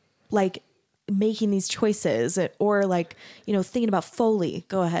room, like making these choices, or like, you know, thinking about Foley.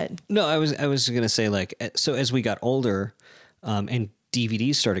 Go ahead. No, I was going to say, like, so as we got older, and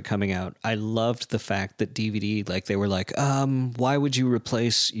DVDs started coming out, I loved the fact that DVD, like, they were like, why would you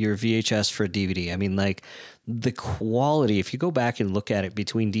replace your VHS for a DVD? I mean, like, the quality, if you go back and look at it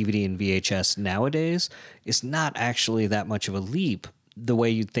between DVD and VHS nowadays, is not actually that much of a leap, the way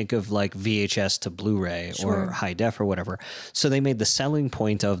you'd think of like VHS to Blu-ray or high def or whatever. So they made the selling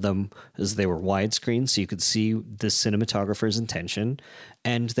point of them as they were widescreen, so you could see the cinematographer's intention,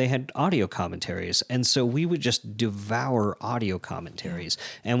 and they had audio commentaries. And so we would just devour audio commentaries,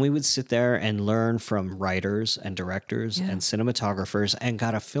 and we would sit there and learn from writers and directors and cinematographers, and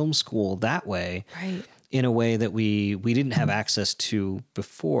got a film school that way, in a way that we didn't have access to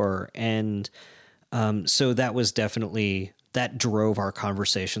before. And so that was definitely, that drove our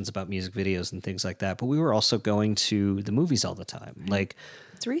conversations about music videos and things like that. But we were also going to the movies all the time. Like,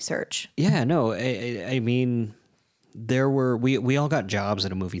 it's research. Yeah, no, I mean, there were, we all got jobs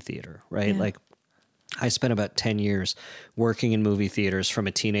at a movie theater, right? Like, I spent about 10 years working in movie theaters, from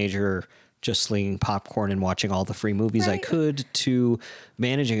a teenager just slinging popcorn and watching all the free movies I could, to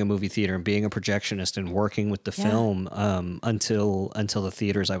managing a movie theater and being a projectionist and working with the film, until the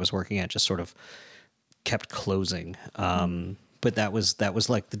theaters I was working at just sort of kept closing. But that was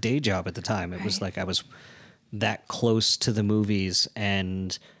like the day job at the time. It was like I was that close to the movies,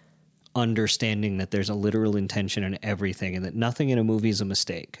 and understanding that there's a literal intention in everything, and that nothing in a movie is a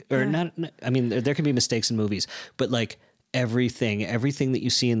mistake, or not. I mean, there can be mistakes in movies, but like everything that you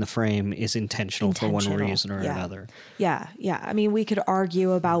see in the frame is intentional for one reason or another. Yeah. I mean, we could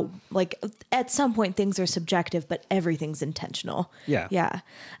argue about, like, at some point things are subjective, but everything's intentional. Yeah.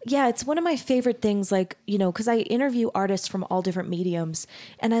 It's one of my favorite things, like, you know, because I interview artists from all different mediums,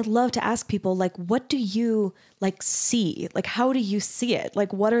 and I love to ask people, like, what do you like see? Like, how do you see it?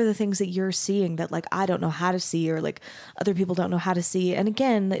 Like, what are the things that you're seeing that like I don't know how to see, or like other people don't know how to see? And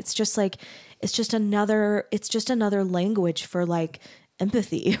again, it's just like, it's just another language for like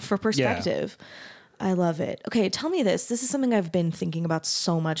empathy, for perspective. I love it. Okay, tell me this. This is something I've been thinking about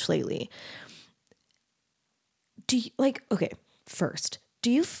so much lately. Do you first,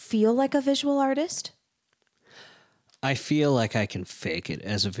 do you feel like a visual artist? I feel like I can fake it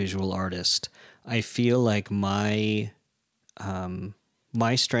as a visual artist. I feel like my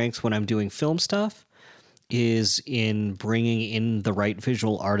strength when I'm doing film stuff is in bringing in the right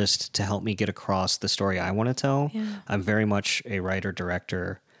visual artist to help me get across the story I want to tell. I'm very much a writer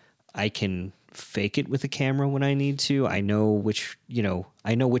director. I can fake it with a camera when I need to. I know which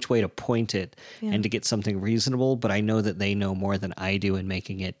way to point it and to get something reasonable, but I know that they know more than I do in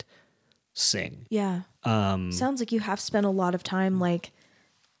making it sing. Sounds like you have spent a lot of time like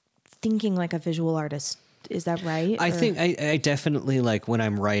thinking like a visual artist. Is that right? I think I definitely, like, when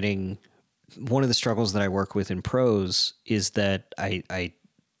I'm writing, one of the struggles that I work with in prose is that I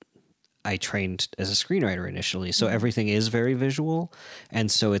trained as a screenwriter initially, so everything is very visual,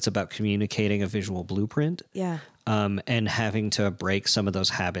 and so it's about communicating a visual blueprint. And having to break some of those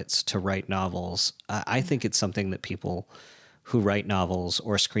habits to write novels. I think it's something that people who write novels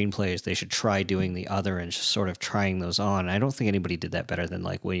or screenplays, they should try doing the other and just sort of trying those on. I don't think anybody did that better than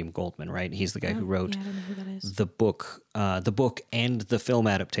like William Goldman, right? He's the guy who wrote the book and the film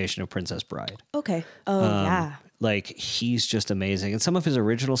adaptation of Princess Bride. Okay. Like, he's just amazing. And some of his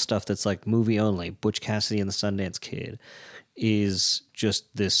original stuff that's like movie only, Butch Cassidy and the Sundance Kid, is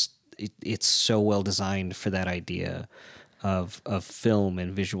just this, it's so well designed for that idea of film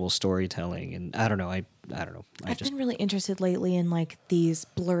and visual storytelling. And I don't know. I've been really interested lately in like these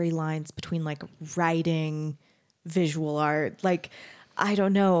blurry lines between like writing, visual art. Like, I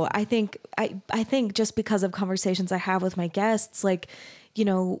don't know. I think just because of conversations I have with my guests, like, you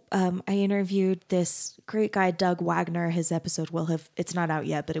know, I interviewed this great guy, Doug Wagner. His episode it's not out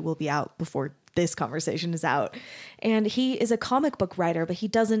yet, but it will be out before this conversation is out. And he is a comic book writer, but he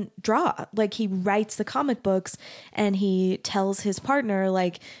doesn't draw. Like, he writes the comic books, and he tells his partner,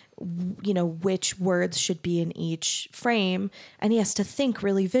 like, you know, which words should be in each frame. And he has to think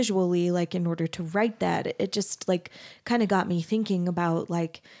really visually, like, in order to write that. It just like kind of got me thinking about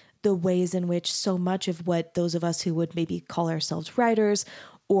like the ways in which so much of what those of us who would maybe call ourselves writers,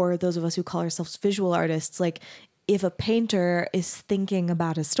 or those of us who call ourselves visual artists, like if a painter is thinking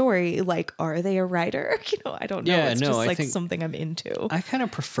about a story, like, are they a writer? I don't know. It's just like something I'm into. I kind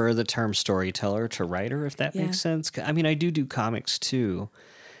of prefer the term storyteller to writer, if that makes sense. I mean, I do comics too.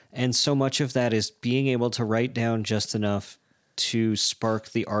 And so much of that is being able to write down just enough to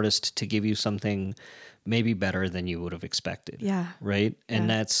spark the artist to give you something maybe better than you would have expected. Yeah. Right. And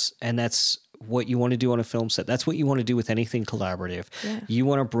that's what you want to do on a film set. That's what you want to do with anything collaborative. Yeah. You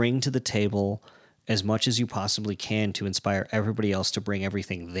want to bring to the table as much as you possibly can to inspire everybody else to bring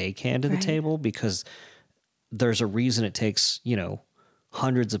everything they can to the table, because there's a reason it takes,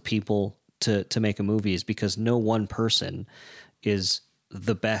 hundreds of people to make a movie, is because no one person is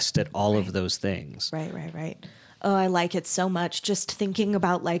the best at all of those things. Right. Oh, I like it so much. Just thinking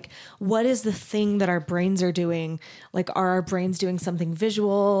about like, what is the thing that our brains are doing? Like, are our brains doing something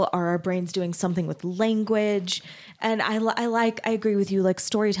visual? Are our brains doing something with language? And I agree with you. Like,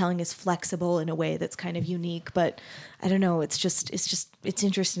 storytelling is flexible in a way that's kind of unique, but I don't know. It's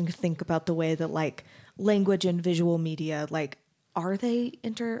interesting to think about the way that like language and visual media, like, are they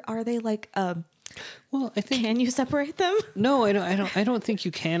like, well, I think, can you separate them? No, I don't think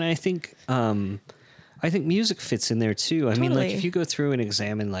you can. I think music fits in there too. I mean, like if you go through and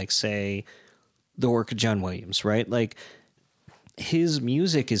examine, like, say, the work of John Williams, right? Like, his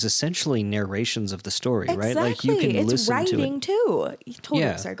music is essentially narrations of the story, right? Like, you can listen to it. It's writing too.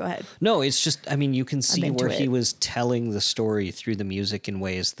 Totally. Sorry, go ahead. No, it's just, I mean, you can see where he was telling the story through the music in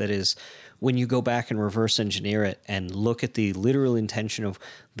ways that is, when you go back and reverse engineer it and look at the literal intention of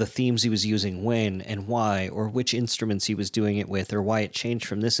the themes he was using when and why, or which instruments he was doing it with, or why it changed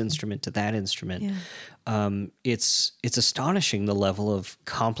from this instrument to that instrument. Yeah. It's astonishing the level of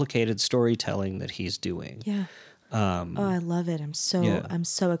complicated storytelling that he's doing. Yeah. I love it. I'm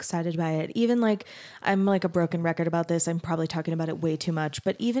so excited by it. Even like, I'm like a broken record about this. I'm probably talking about it way too much,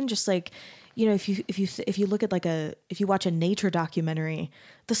 but even just like, if you look at like if you watch a nature documentary,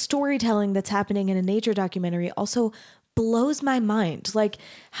 the storytelling that's happening in a nature documentary also blows my mind. Like,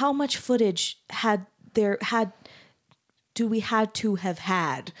 how much footage do we had to have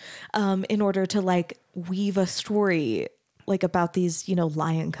had, in order to like weave a story like about these,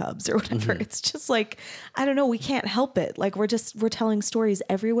 lion cubs or whatever. Mm-hmm. It's just like, I don't know. We can't help it. Like, we're telling stories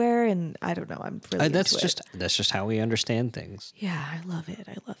everywhere. And I don't know. I'm really that's just how we understand things. Yeah. I love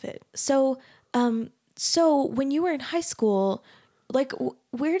it. So, so when you were in high school, like,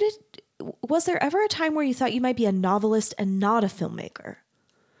 was there ever a time where you thought you might be a novelist and not a filmmaker?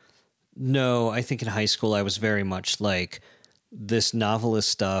 No, I think in high school I was very much like, this novelist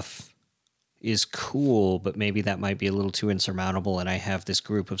stuff is cool, but maybe that might be a little too insurmountable. And I have this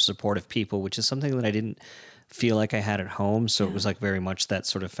group of supportive people, which is something that I didn't feel like I had at home. So it was like very much that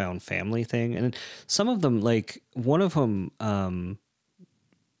sort of found family thing. And some of them, like one of them,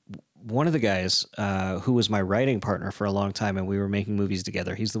 one of the guys who was my writing partner for a long time, and we were making movies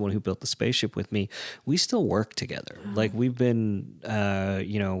together. He's the one who built the spaceship with me. We still work together. Like, we've been,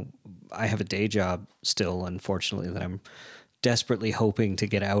 I have a day job still, unfortunately, that I'm desperately hoping to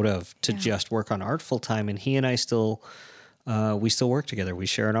get out of to just work on art full time. And he and I still, we still work together. We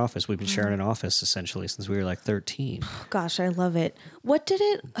share an office. We've been sharing an office essentially since we were like 13. Gosh, I love it.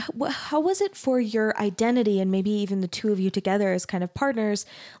 How was it for your identity, and maybe even the two of you together as kind of partners?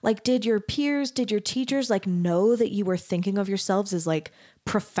 Like, did your peers, did your teachers like know that you were thinking of yourselves as like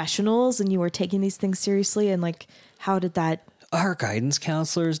professionals and you were taking these things seriously? And like, how did that? Our guidance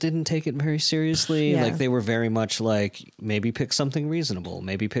counselors didn't take it very seriously. Yeah. Like, they were very much like, maybe pick something reasonable,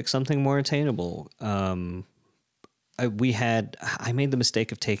 maybe pick something more attainable. I made the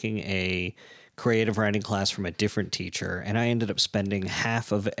mistake of taking a creative writing class from a different teacher, and I ended up spending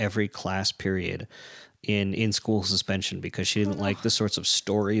half of every class period in school suspension because she didn't like the sorts of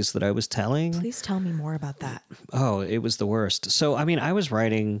stories that I was telling. Please tell me more about that. Oh, it was the worst. So, I mean, I was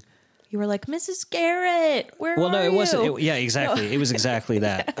writing... You were like, Mrs. Garrett, where are you? Well, no, it wasn't. Yeah, exactly. No. It was exactly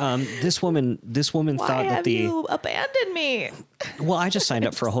that. This woman thought that you abandoned me? Well, I just signed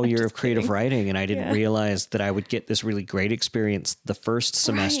up for a whole year of creative writing, and I didn't realize that I would get this really great experience the first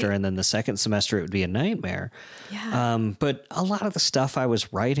semester, and then the second semester it would be a nightmare. Yeah. But a lot of the stuff I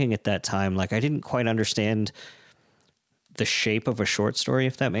was writing at that time, like, I didn't quite understand the shape of a short story,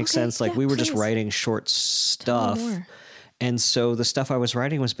 if that makes sense. Like, we were just writing short stuff. Tell me more. And so the stuff I was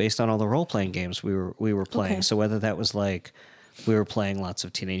writing was based on all the role-playing games we were playing. Okay. So whether that was like, we were playing lots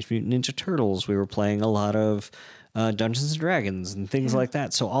of Teenage Mutant Ninja Turtles, we were playing a lot of Dungeons and Dragons and things like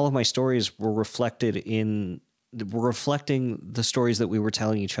that. So all of my stories were reflecting the stories that we were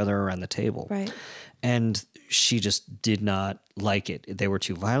telling each other around the table. Right. And she just did not like it. They were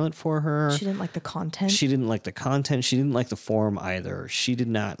too violent for her. She didn't like the content. She didn't like the content. She didn't like the form either. She did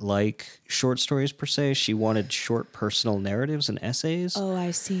not like short stories per se. She wanted short personal narratives and essays. Oh,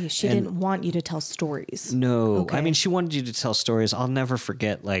 I see. She didn't want you to tell stories. No. Okay. I mean, she wanted you to tell stories. I'll never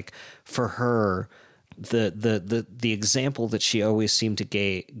forget, like, for her, the example that she always seemed to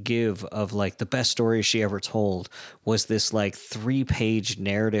give of like the best story she ever told was this like 3-page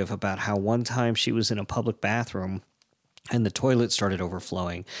narrative about how one time she was in a public bathroom and the toilet started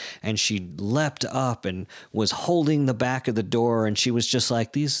overflowing and she leapt up and was holding the back of the door, and she was just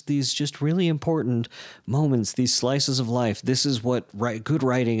like, these just really important moments, these slices of life, this is what good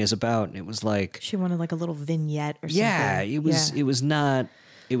writing is about. And it was like, she wanted like a little vignette or something. Yeah,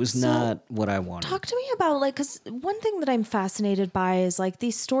 it was not what I wanted. Talk to me about, like, because one thing that I'm fascinated by is like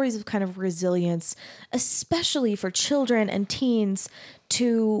these stories of kind of resilience, especially for children and teens,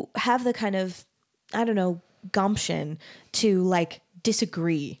 to have the kind of, I don't know, gumption to like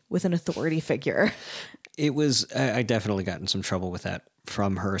disagree with an authority figure. It was, I definitely got in some trouble with that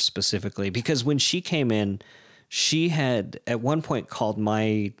from her specifically, because when she came in, she had at one point called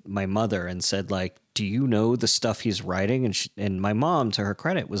my mother and said, like, do you know the stuff he's writing? And my mom, to her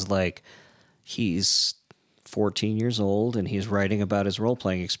credit, was like, he's 14 years old and he's writing about his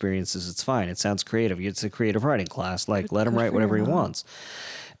role-playing experiences. It's fine. It sounds creative. It's a creative writing class. Like, let him write whatever he wants.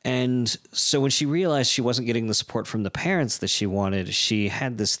 And so when she realized she wasn't getting the support from the parents that she wanted, she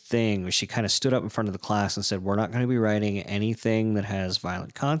had this thing where she kind of stood up in front of the class and said, we're not going to be writing anything that has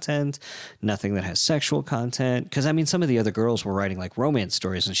violent content, nothing that has sexual content. Because, I mean, some of the other girls were writing like romance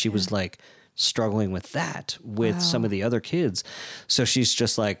stories, and she was like struggling with that with some of the other kids. So she's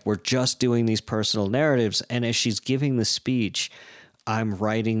just like, we're just doing these personal narratives. And as she's giving the speech, I'm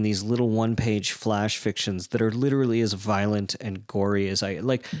writing these little 1-page flash fictions that are literally as violent and gory as I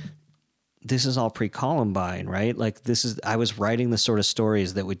like. This is all pre-Columbine, right? Like, I was writing the sort of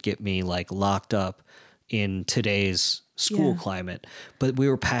stories that would get me like locked up in today's school climate, but we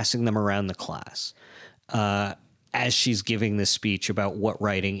were passing them around the class as she's giving this speech about what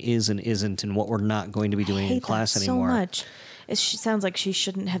writing is and isn't and what we're not going to be doing in class anymore. So much. She sounds like she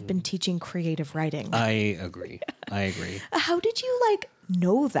shouldn't have been teaching creative writing. I agree. How did you like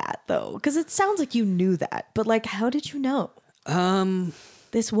know that though? Because it sounds like you knew that, but like, how did you know?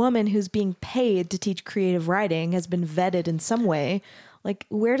 This woman who's being paid to teach creative writing has been vetted in some way. Like,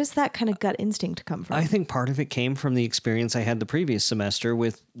 where does that kind of gut instinct come from? I think part of it came from the experience I had the previous semester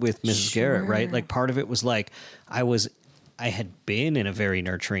with Mrs. Garrett, right? Like, part of it was like, I had been in a very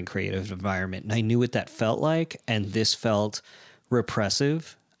nurturing creative environment and I knew what that felt like. And this felt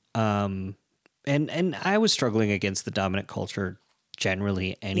repressive. And I was struggling against the dominant culture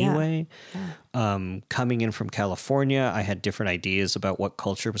generally anyway. Coming in from California, I had different ideas about what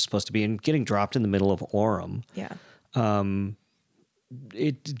culture was supposed to be, and getting dropped in the middle of Orem.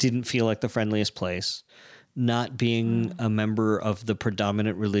 It didn't feel like the friendliest place. Not being a member of the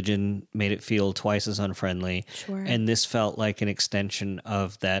predominant religion made it feel twice as unfriendly. Sure. And this felt like an extension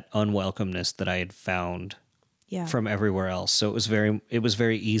of that unwelcomeness that I had found from everywhere else. So it was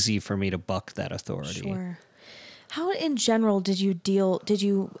very easy for me to buck that authority. Sure. How in general did you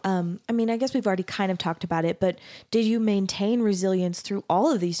I mean, I guess we've already kind of talked about it, but did you maintain resilience through all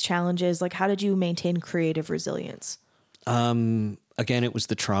of these challenges? Like, how did you maintain creative resilience? Again, it was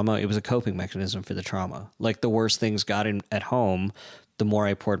the trauma. It was a coping mechanism for the trauma. Like, the worse things got at home, the more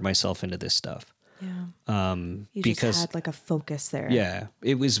I poured myself into this stuff. Yeah. You just had like a focus there. Yeah.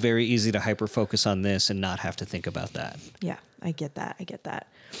 It was very easy to hyper focus on this and not have to think about that. Yeah, I get that.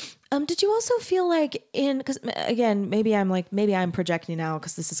 Did you also feel like because again, maybe I'm projecting now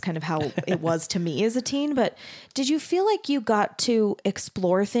because this is kind of how it was to me as a teen, but did you feel like you got to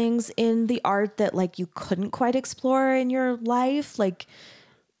explore things in the art that like you couldn't quite explore in your life? Like,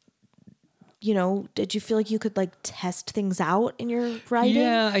 you know, did you feel like you could like test things out in your writing?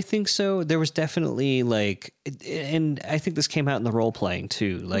 Yeah, I think so. There was definitely like, and I think this came out in the role playing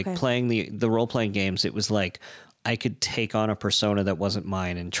too, like playing the role playing games. It was like, I could take on a persona that wasn't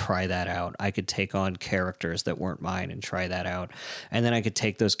mine and try that out. I could take on characters that weren't mine and try that out. And then I could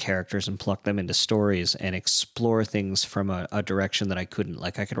take those characters and pluck them into stories and explore things from a direction that I couldn't.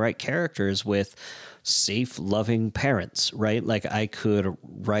 Like, I could write characters with safe, loving parents, right? Like, I could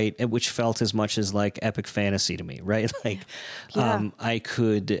write, which felt as much as like epic fantasy to me, right? Like, I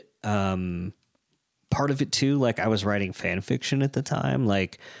could, part of it too, like I was writing fan fiction at the time.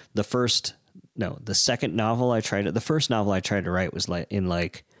 Like the first novel I tried to write was like in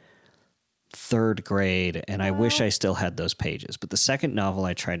like third grade, and I wish I still had those pages. But the second novel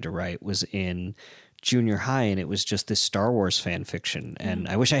I tried to write was in junior high, and it was just this Star Wars fan fiction. And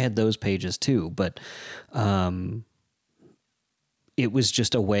I wish I had those pages too, but it was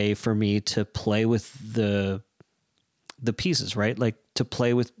just a way for me to play with the pieces, right? Like to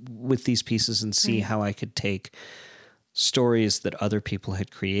play with these pieces and see how I could take stories that other people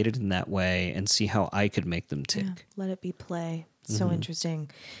had created in that way and see how I could make them tick. Yeah, let it be play. So interesting.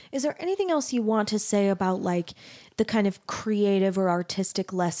 Is there anything else you want to say about like the kind of creative or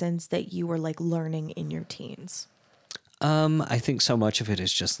artistic lessons that you were like learning in your teens? I think so much of it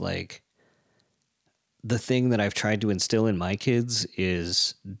is just like the thing that I've tried to instill in my kids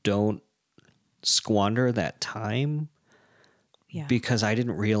is don't squander that time. Yeah. Because I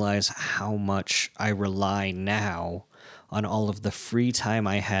didn't realize how much I rely now on all of the free time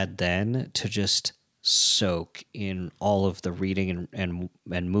I had then to just soak in all of the reading and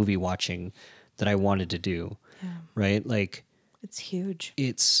movie watching that I wanted to do. Yeah. Right? Like It's huge.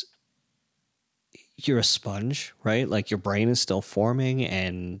 You're a sponge, right? Like your brain is still forming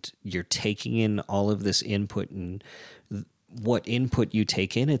and you're taking in all of this input, and what input you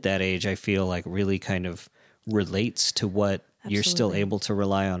take in at that age, I feel like really kind of relates to what you're still able to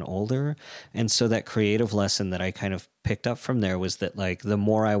rely on older. And so that creative lesson that I kind of picked up from there was that like the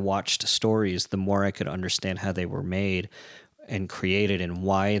more I watched stories, the more I could understand how they were made and created and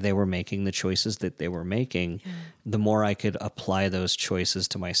why they were making the choices that they were making, the more I could apply those choices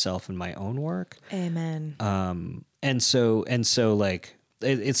to myself and my own work. Amen. And so like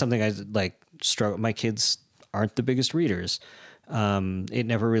it's something I like struggle. My kids aren't the biggest readers. It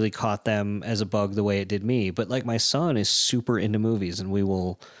never really caught them as a bug the way it did me. But like my son is super into movies, and we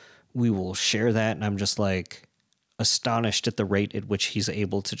will share that. And I'm just like astonished at the rate at which he's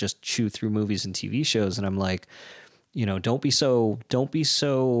able to just chew through movies and TV shows. And I'm like, you know, don't be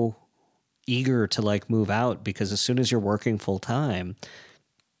so eager to like move out, because as soon as you're working full time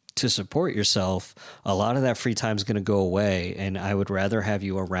to support yourself, a lot of that free time is going to go away. And I would rather have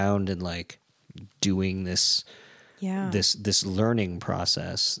you around and like doing this learning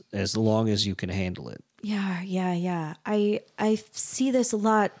process as long as you can handle it. Yeah. I see this a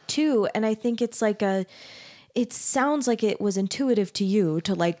lot too. And I think it's like it sounds like it was intuitive to you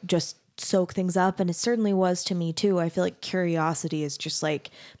to like just soak things up. And it certainly was to me too. I feel like curiosity is just like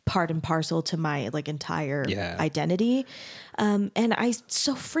part and parcel to my like entire identity. And I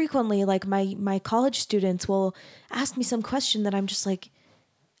so frequently, like my college students will ask me some question that I'm just like,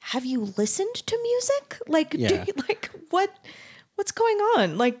 have you listened to music? Like, what's going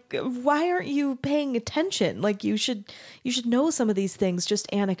on? Like, why aren't you paying attention? Like you should know some of these things just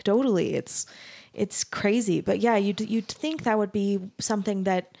anecdotally. It's crazy. But yeah, you'd think that would be something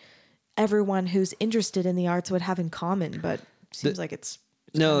that everyone who's interested in the arts would have in common, but it seems like it's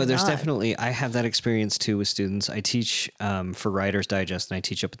no, there's not. Definitely, I have that experience too with students. I teach for Writer's Digest, and I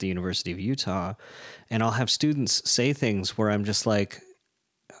teach up at the University of Utah, and I'll have students say things where I'm just like,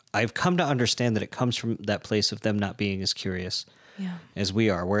 I've come to understand that it comes from that place of them not being as curious as we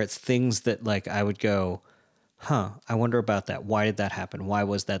are, where it's things that like I would go, I wonder about that. Why did that happen? Why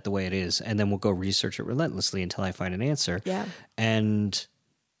was that the way it is? And then we'll go research it relentlessly until I find an answer. Yeah. And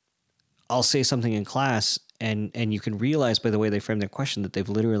I'll say something in class, and you can realize by the way they frame their question that they've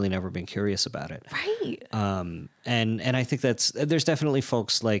literally never been curious about it. Right. And I think there's definitely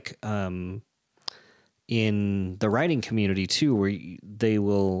folks like in the writing community too, where they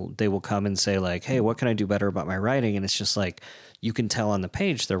will come and say like, hey, what can I do better about my writing? And it's just like, you can tell on the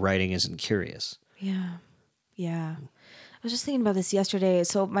page their writing isn't curious. Yeah. I was just thinking about this yesterday.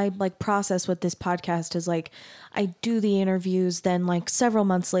 So my like process with this podcast is like, I do the interviews, then like several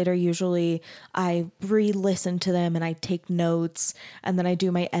months later, usually I re-listen to them and I take notes, and then I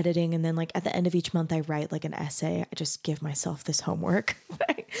do my editing. And then like at the end of each month, I write like an essay. I just give myself this homework.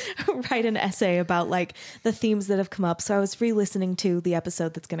 I write an essay about like the themes that have come up. So I was re-listening to the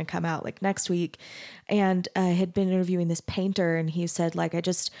episode that's going to come out like next week. And I had been interviewing this painter, and he said like,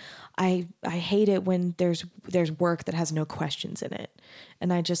 I hate it when there's work that has no questions in it.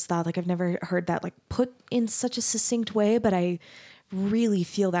 And I just thought like, I've never heard that like put in such a succinct way, but I really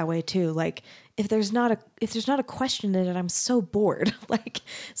feel that way too. Like if there's not a question in it, I'm so bored. Like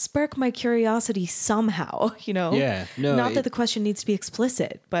spark my curiosity somehow, you know? Yeah. No, not that the question needs to be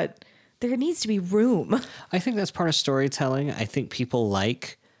explicit, but there needs to be room. I think that's part of storytelling. I think people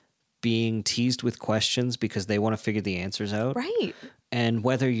like being teased with questions because they want to figure the answers out. Right. And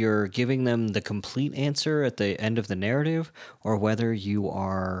whether you're giving them the complete answer at the end of the narrative, or whether you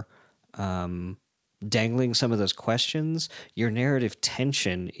are dangling some of those questions, your narrative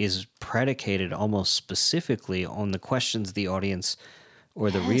tension is predicated almost specifically on the questions the audience or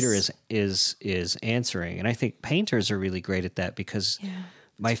the reader is answering. And I think painters are really great at that, because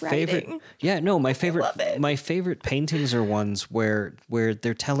My It's favorite, writing. love it. My favorite paintings are ones where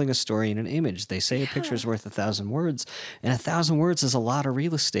they're telling a story in an image. They say a picture's worth 1,000 words, and 1,000 words is a lot of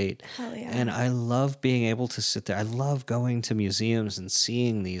real estate. Hell yeah. And I love being able to sit there. I love going to museums and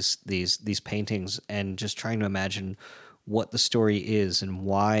seeing these paintings and just trying to imagine what the story is and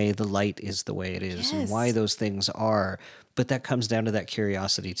why the light is the way it is and why those things are. But that comes down to that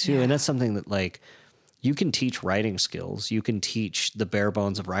curiosity too, and that's something that like. You can teach writing skills. You can teach the bare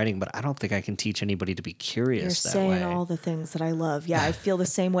bones of writing, but I don't think I can teach anybody to be curious that way. You're saying all the things that I love. Yeah, I feel the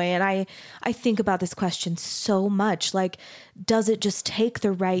same way. And I think about this question so much. Like, does it just take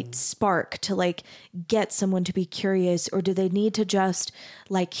the right spark to like get someone to be curious, or do they need to just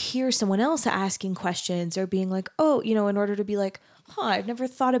like hear someone else asking questions or being like, oh, you know, in order to be like, I've never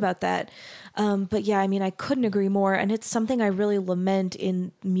thought about that. But yeah, I mean, I couldn't agree more. And it's something I really lament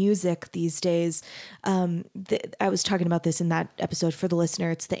in music these days. I was talking about this in that episode for the listener.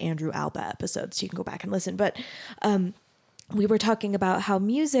 It's the Andrew Alba episode, so you can go back and listen. But we were talking about how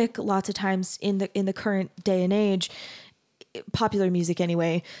music, lots of times in the current day and age, popular music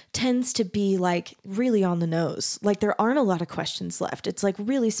anyway, tends to be like really on the nose. Like there aren't a lot of questions left. It's like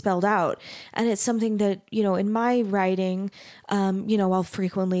really spelled out. And it's something that, you know, in my writing, you know, I'll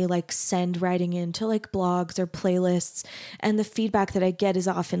frequently like send writing into like blogs or playlists. And the feedback that I get is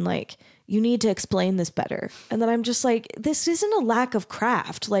often like, you need to explain this better. And then I'm just like, this isn't a lack of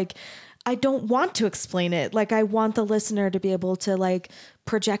craft. Like, I don't want to explain it. Like I want the listener to be able to like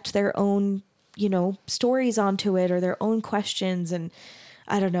project their own, you know, stories onto it or their own questions. And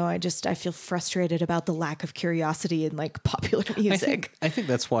I don't know. I feel frustrated about the lack of curiosity in like popular music. I think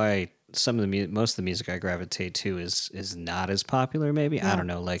that's why most of the music I gravitate to is not as popular. Maybe I don't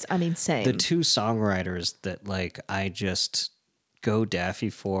know. Like, I mean, same. The two songwriters that like I just go daffy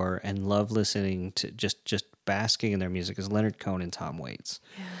for and love listening to, just basking in their music, is Leonard Cohen and Tom Waits,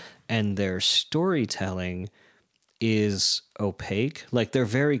 and their storytelling is opaque. Like they're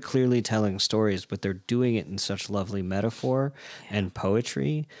very clearly telling stories, but they're doing it in such lovely metaphor and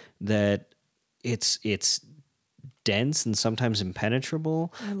poetry that it's dense and sometimes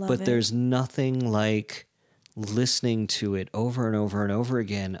impenetrable. But there's nothing like listening to it over and over and over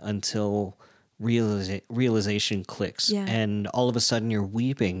again until realization clicks, and all of a sudden you're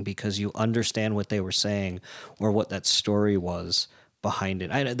weeping because you understand what they were saying or what that story was behind it.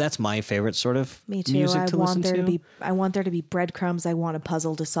 That's my favorite sort of music to listen to. I want there to be breadcrumbs. I want a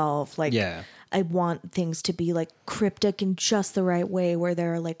puzzle to solve. Like, I want things to be like cryptic in just the right way, where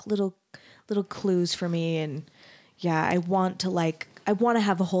there are like little clues for me. And I want to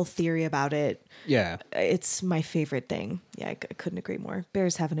have a whole theory about it. Yeah, it's my favorite thing. Yeah, I couldn't agree more.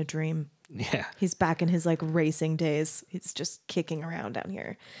 Bear's having a dream. Yeah, he's back in his like racing days. He's just kicking around down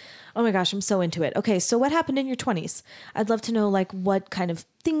here. Oh my gosh, I'm so into it. Okay, so what happened in your 20s? I'd love to know like what kind of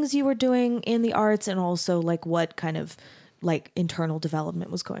things you were doing in the arts, and also like what kind of like internal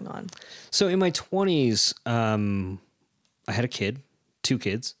development was going on. So in my 20s, I had a kid, 2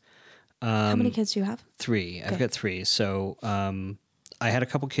 kids. How many kids do you have? 3. Okay. I've got 3. So I had a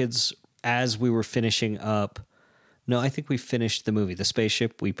couple kids as we were finishing up. No, I think we finished the movie, The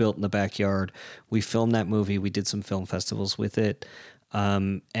Spaceship. We built in the backyard. We filmed that movie. We did some film festivals with it.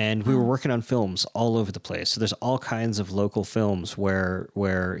 And we were working on films all over the place. So there's all kinds of local films where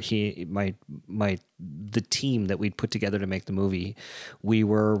the team that we'd put together to make the movie, we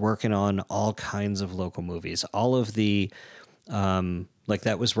were working on all kinds of local movies. All of the, like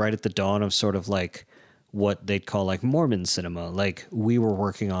that was right at the dawn of sort of like what they'd call like Mormon cinema. Like we were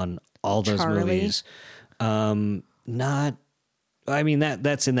working on all those movies. That's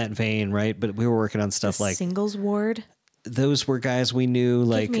in that vein, right? But we were working on stuff like Singles Ward. Those were guys we knew,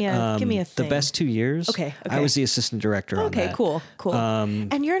 like give me a thing. The Best 2 years. Okay. I was the assistant director on that. Okay, cool.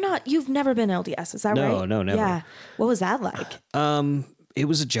 And you've never been LDS, is that right? No, never. Yeah. What was that like? It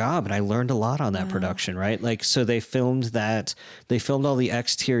was a job, and I learned a lot on that production, right? Like, so they filmed all the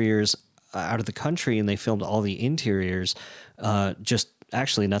exteriors out of the country, and they filmed all the interiors just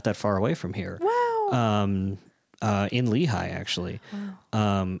actually not that far away from here. Wow. In Lehigh, actually.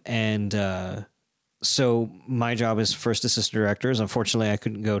 Wow. So my job as first assistant director is, unfortunately, I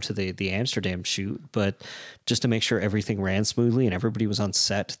couldn't go to the Amsterdam shoot, but just to make sure everything ran smoothly and everybody was on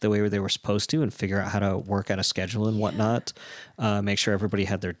set the way they were supposed to, and figure out how to work out a schedule and whatnot, make sure everybody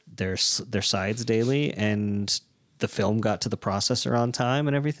had their sides daily, and the film got to the processor on time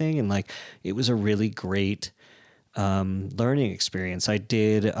and everything. And like, it was a really great learning experience. I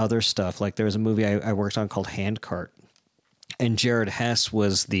did other stuff. Like there was a movie I worked on called Handcart, and Jared Hess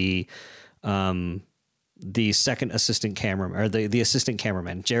was the the second assistant cameraman, or the assistant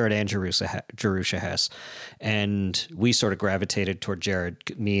cameraman, Jared and Jerusha Hess. And we sort of gravitated toward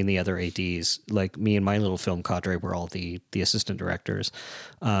Jared, me and the other ADs, like me and my little film cadre were all the assistant directors.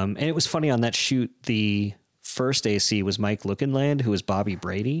 And it was funny on that shoot, the first AC was Mike Lookinland, who was Bobby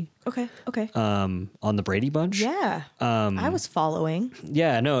Brady. Okay. On the Brady Bunch. Yeah. I was following.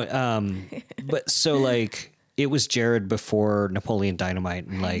 Yeah, no. But so like, it was Jared before Napoleon Dynamite.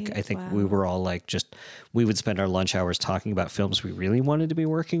 And like, I think we were all like, we would spend our lunch hours talking about films we really wanted to be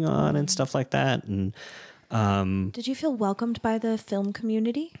working on and stuff like that. And, did you feel welcomed by the film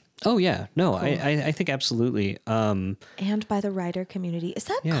community? oh yeah, no, cool. I think absolutely. And by the writer community. Is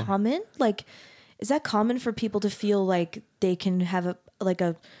that common? Like, is that common for people to feel like they can have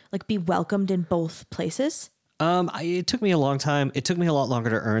be welcomed in both places? It took me a long time. It took me a lot longer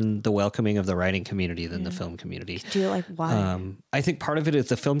to earn the welcoming of the writing community than the film community. Do you like why? I think part of it is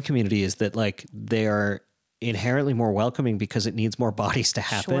the film community is that like they are inherently more welcoming because it needs more bodies to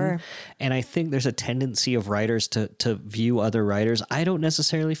happen. Sure. And I think there's a tendency of writers to view other writers. I don't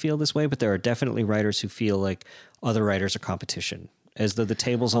necessarily feel this way, but there are definitely writers who feel like other writers are competition, as though the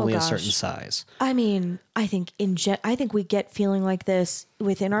table's only a certain size. I mean, I think I think we get feeling like this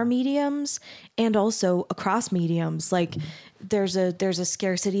within our mediums and also across mediums. Like there's a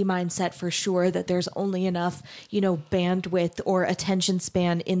scarcity mindset for sure, that there's only enough, bandwidth or attention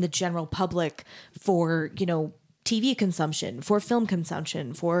span in the general public for, TV consumption, for film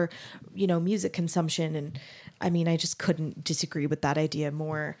consumption, for, music consumption. And I mean, I just couldn't disagree with that idea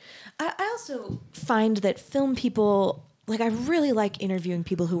more. I also find that film people, like, I really like interviewing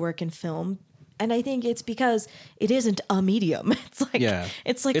people who work in film, and I think it's because it isn't a medium. It's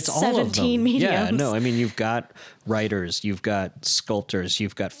like it's 17 mediums. Yeah, no, I mean, you've got writers, you've got sculptors,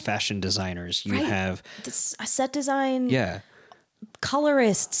 you've got fashion designers, you have set design,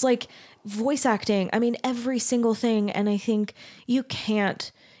 colorists, like voice acting. I mean, every single thing. And I think you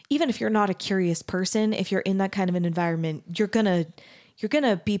can't, even if you're not a curious person, if you're in that kind of an environment, you're gonna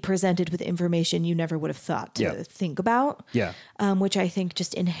be presented with information you never would have thought to think about. Yeah. Which I think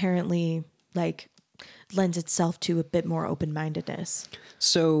just inherently like lends itself to a bit more open-mindedness.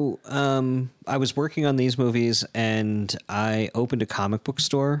 So I was working on these movies and I opened a comic book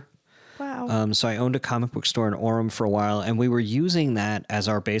store. Wow. So I owned a comic book store in Orem for a while, and we were using that as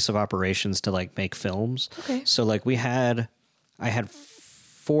our base of operations to like make films. Okay. So like I had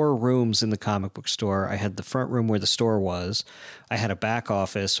 4 rooms in the comic book store. I had the front room where the store was. I had a back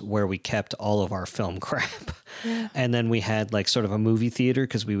office where we kept all of our film crap. Yeah. And then we had like sort of a movie theater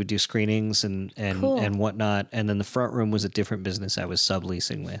because we would do screenings and whatnot. And then the front room was a different business I was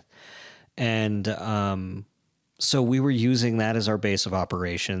subleasing with. And so we were using that as our base of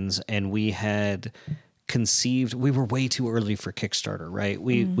operations, and we had conceived, we were way too early for Kickstarter, right?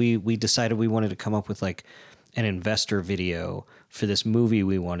 We decided we wanted to come up with like an investor video for this movie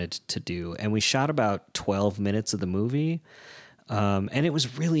we wanted to do. And we shot about 12 minutes of the movie. And it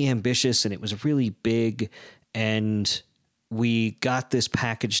was really ambitious and it was really big. And we got this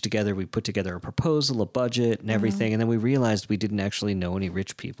package together. We put together a proposal, a budget and everything. And then we realized we didn't actually know any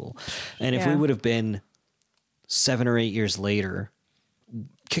rich people. And if we would have been 7 or 8 years later,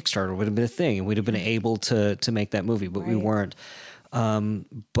 Kickstarter would have been a thing and we'd have been able to make that movie, but we weren't.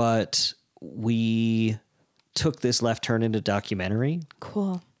 But we took this left turn into documentary.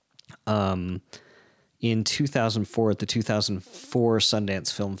 Cool. In 2004, at the 2004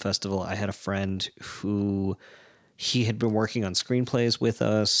 Sundance Film Festival, I had a friend who he had been working on screenplays with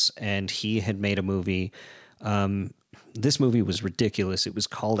us, and he had made a movie. This movie was ridiculous. It was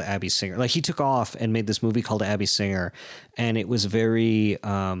called Abby Singer. Like, he took off and made this movie called Abby Singer, and it was very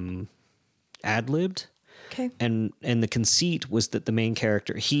ad-libbed. Okay. And the conceit was that the main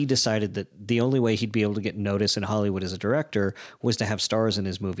character, he decided that the only way he'd be able to get noticed in Hollywood as a director was to have stars in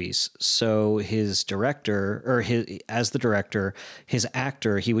his movies. So his director, or as the director, his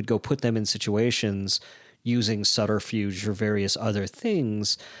actor, he would go put them in situations using subterfuge or various other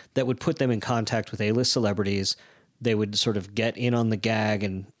things that would put them in contact with A-list celebrities. They would sort of get in on the gag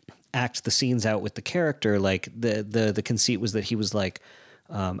and act the scenes out with the character. Like the conceit was that he was like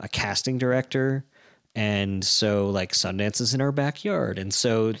a casting director. And so like Sundance is in our backyard. And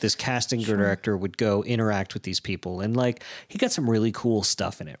so this casting director would go interact with these people. And like, he got some really cool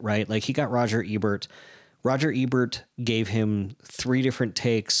stuff in it, right? Like, he got Roger Ebert. Roger Ebert gave him 3 different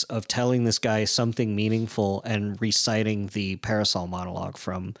takes of telling this guy something meaningful and reciting the Parasol monologue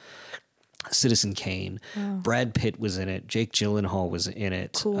from Citizen Kane. Wow. Brad Pitt was in it. Jake Gyllenhaal was in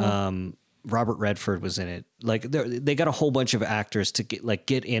it. Cool. Robert Redford was in it. Like, they got a whole bunch of actors to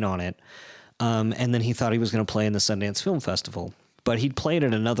get in on it. And then he thought he was going to play in the Sundance Film Festival. but he'd played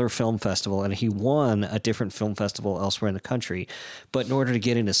at another film festival and he won a different film festival elsewhere in the country. But in order to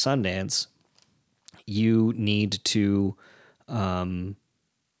get into Sundance, you need to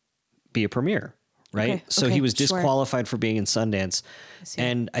be a premiere, right? Okay, so okay, he was sure. disqualified for being in Sundance.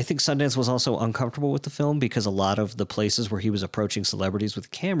 And I think Sundance was also uncomfortable with the film because a lot of the places where he was approaching celebrities with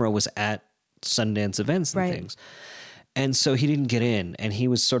the camera was at Sundance events and Right. things. And so he didn't get in, and he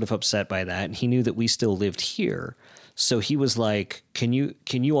was sort of upset by that. And he knew that we still lived here. So he was like, can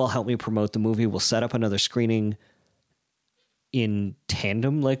you all help me promote the movie? We'll set up another screening in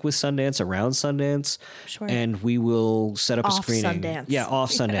tandem, like with Sundance, around Sundance. Sure. And we will set up a Off screening. Sundance. Yeah,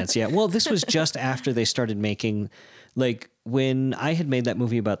 off Sundance. Yeah. Well, this was just after they started making, like, when I had made that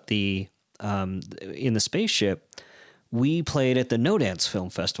movie about the in the spaceship, we played at the No Dance Film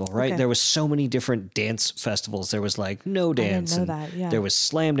Festival, right? Okay. There was so many different dance festivals. There was like No Dance, know and that, yeah. there was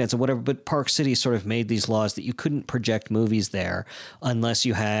Slam Dance and whatever. But Park City sort of made these laws that you couldn't project movies there unless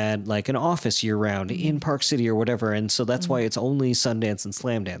you had like an office year round in Park City or whatever. And so that's why it's only Sundance and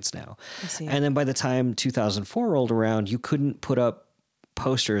Slam Dance now. I see. And then by the time 2004 rolled around, you couldn't put up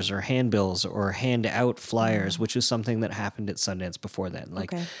posters or handbills or hand out flyers, which was something that happened at Sundance before then.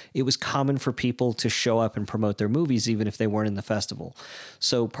 Like Okay. it was common for people to show up and promote their movies even if they weren't in the festival.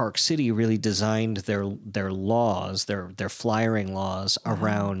 So Park City really designed their laws, their flyering laws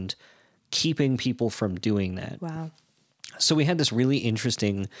around keeping people from doing that. Wow. So we had this really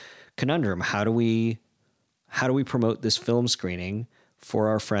interesting conundrum. How do we promote this film screening for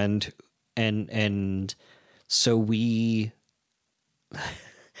our friend? And so we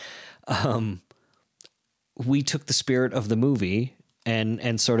took the spirit of the movie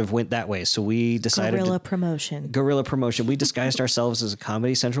and sort of went that way. So we decided Guerrilla promotion. guerrilla promotion. We disguised ourselves as a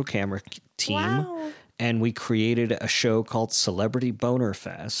Comedy Central camera team. Wow. And we created a show called Celebrity Boner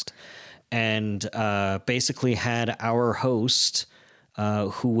Fest, and basically had our host,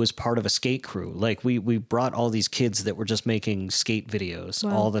 who was part of a skate crew. Like we brought all these kids that were just making skate videos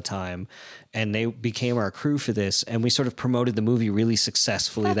all the time, and they became our crew for this. And we sort of promoted the movie really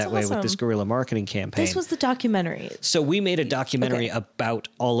successfully That's that way with awesome. this guerrilla marketing campaign. This was the documentary. So we made a documentary about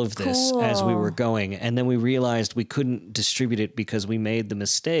all of this as we were going. And then we realized we couldn't distribute it because we made the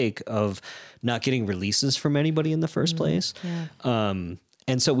mistake of not getting releases from anybody in the first place. Yeah.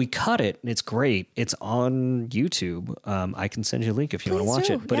 And so we cut it, and it's great. It's on YouTube. I can send you a link if you want to watch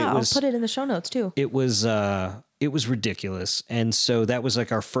it. But yeah, it was I'll put it in the show notes too. it was ridiculous. And so that was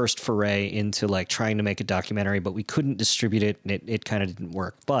like our first foray into like trying to make a documentary, but we couldn't distribute it, and it kind of didn't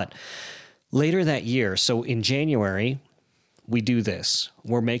work. But later that year, so in January, we do this.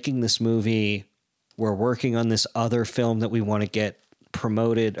 We're making this movie. We're working on this other film that we want to get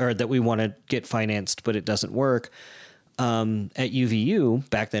promoted, or that we want to get financed, but it doesn't work. At UVU,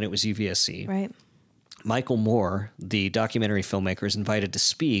 back then it was UVSC. Right. Michael Moore, the documentary filmmaker, is invited to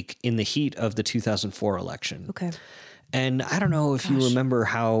speak in the heat of the 2004 election. Okay. And I don't know if you remember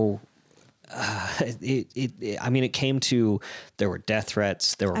how it came to, there were death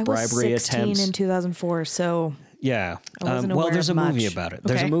threats, there were I was bribery 16 attempts. in 2004, so Yeah. I wasn't Well, aware there's of a movie much. about it.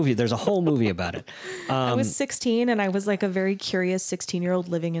 Okay. There's a whole movie about it. I was 16 and I was like a very curious 16-year-old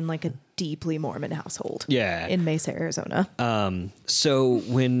living in like a deeply Mormon household. Yeah. In Mesa, Arizona. So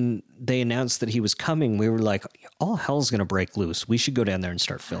when they announced that he was coming, we were like, all hell's going to break loose. We should go down there and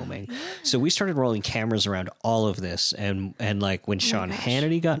start filming. So we started rolling cameras around all of this. And like when Sean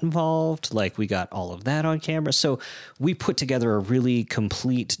Hannity got involved, like we got all of that on camera. So we put together a really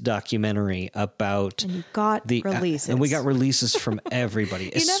complete documentary about And you got releases. And we got releases from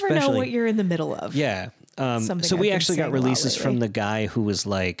everybody. You never know what you're in the middle of. Yeah. Something So I've we been actually got saying a lot releases from lately. the guy who was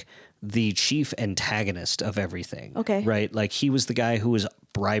like the chief antagonist of everything. Okay. Right? Like he was the guy who was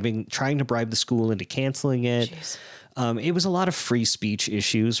trying to bribe the school into canceling it. Jeez. It was a lot of free speech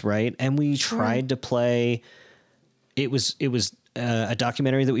issues, right? And we tried to play. It was a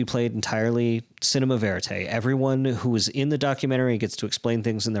documentary that we played entirely cinema verite. Everyone who was in the documentary gets to explain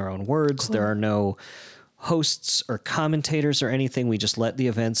things in their own words. There are no hosts or commentators or anything. We just let the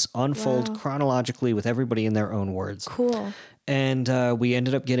events unfold chronologically with everybody in their own words. Cool. And we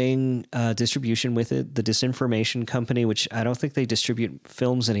ended up getting distribution with it. The Disinformation Company, which I don't think they distribute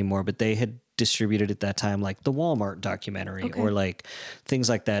films anymore, but they had distributed at that time like the Walmart documentary or like things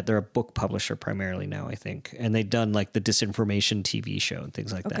like that. They're a book publisher primarily now, I think. And they'd done like the Disinformation TV show and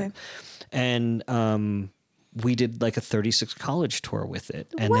things like that. And we did like a 36 college tour with it.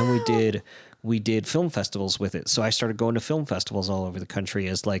 And then we did film festivals with it. So I started going to film festivals all over the country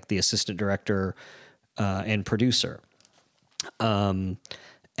as like the assistant director and producer.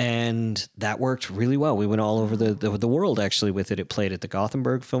 And that worked really well. We went all over the world actually with it. It played at the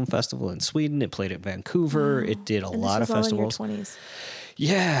Gothenburg Film Festival in Sweden. It played at Vancouver. It did a lot of festivals. All in your 20s.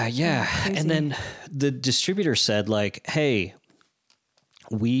 Yeah, yeah. Crazy. And then the distributor said like, "Hey,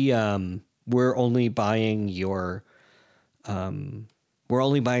 we're only buying your we're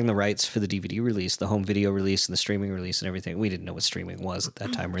only buying the rights for the DVD release, the home video release, and the streaming release and everything." We didn't know what streaming was at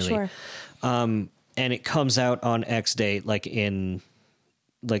that time, really. Sure. And it comes out on X date, like in,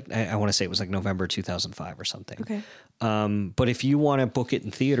 like I want to say it was like November 2005 or something. Okay. But if you want to book it in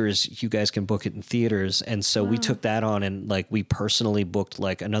theaters, you guys can book it in theaters. And so we took that on, and like we personally booked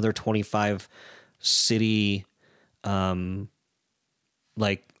like another 25 city,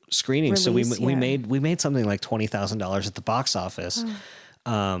 like screenings. Release, So we made something like $20,000 at the box office,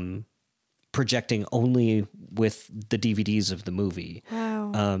 projecting only with the DVDs of the movie.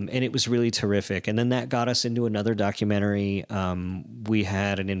 Wow. And it was really terrific. And then that got us into another documentary. We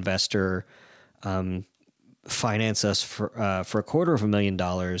had an investor finance us for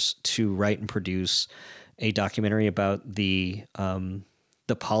 $250,000 to write and produce a documentary about the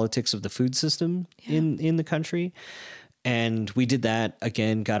politics of the food system in the country. And we did that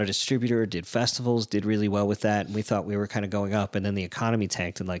again, got a distributor, did festivals, did really well with that. And we thought we were kind of going up, and then the economy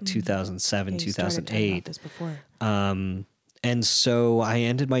tanked in like 2007, 2008. This before. And so I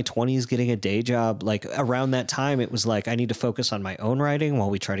ended my 20s getting a day job. Like around that time, it was like, I need to focus on my own writing while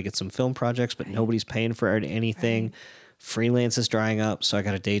we try to get some film projects, but nobody's paying for anything. Right. Freelance is drying up. So I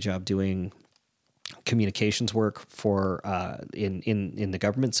got a day job doing communications work for, in the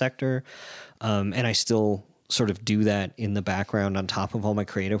government sector. And I still sort of do that in the background on top of all my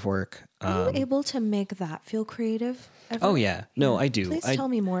creative work. Are you able to make that feel creative ever? Oh yeah. No, I do. Please tell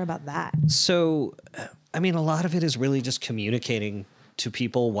me more about that. So, I mean, a lot of it is really just communicating to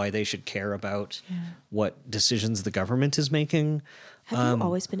people why they should care about what decisions the government is making. Have you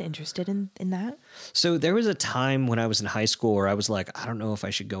always been interested in that? So there was a time when I was in high school where I was like, I don't know if I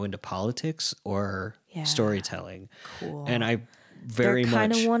should go into politics or storytelling. Cool. And I They're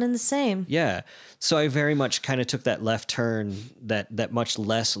kind of one and the same. Yeah. So I very much kind of took that left turn, that much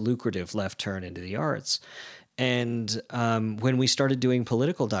less lucrative left turn into the arts. And when we started doing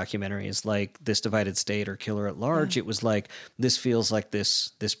political documentaries like This Divided State or Killer at Large, it was like, this feels like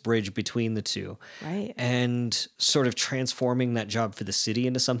this bridge between the two. Right. And sort of transforming that job for the city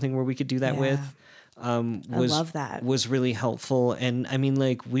into something where we could do that with I love that. Was really helpful. And I mean,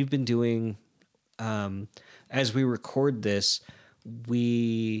 like we've been doing, as we record this,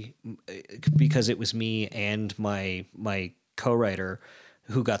 because it was me and my co-writer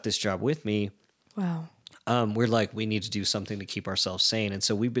who got this job with me. Wow. We're like, we need to do something to keep ourselves sane. And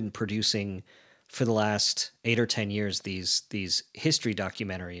so we've been producing for the last 8 or 10 years these history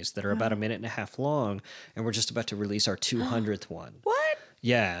documentaries that are about a minute and a half long. And we're just about to release our 200th one. What?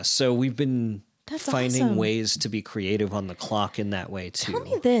 Yeah. So we've been finding awesome. ways to be creative on the clock in that way too. Tell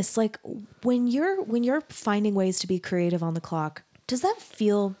me this, like when you're finding ways to be creative on the clock, does that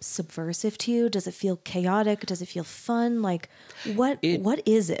feel subversive to you? Does it feel chaotic? Does it feel fun? Like what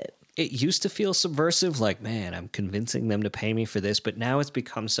is it? It used to feel subversive, like, man, I'm convincing them to pay me for this. But now it's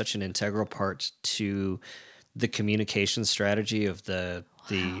become such an integral part to the communication strategy of the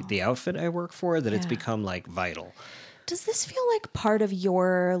outfit I work for that it's become like vital. Does this feel like part of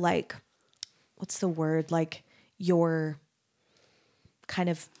your, like, what's the word? Like your kind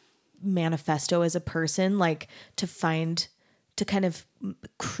of manifesto as a person, like to kind of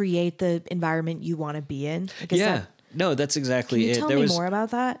create the environment you want to be in? Like, no, that's exactly it. Can you tell me more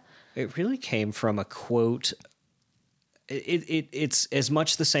about that? It really came from a quote. It's as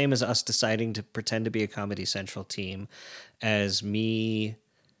much the same as us deciding to pretend to be a Comedy Central team as me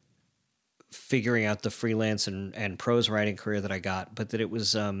figuring out the freelance and prose writing career that I got, but that it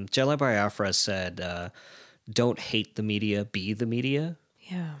was Jelly Biafra said, don't hate the media, be the media.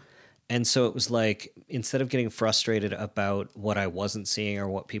 Yeah. And so it was like, instead of getting frustrated about what I wasn't seeing or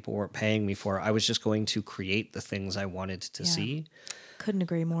what people weren't paying me for, I was just going to create the things I wanted to see. Couldn't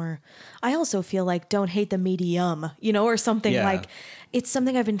agree more. I also feel like don't hate the medium, or something like it's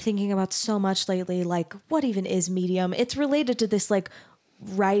something I've been thinking about so much lately. Like, what even is medium? It's related to this like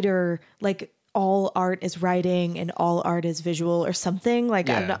writer, like all art is writing and all art is visual or something. Like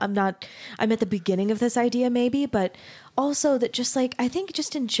I'm at the beginning of this idea maybe, but also that just like, I think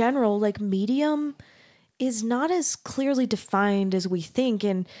just in general, like medium is not as clearly defined as we think.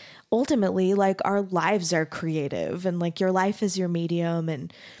 And ultimately, like our lives are creative and like your life is your medium,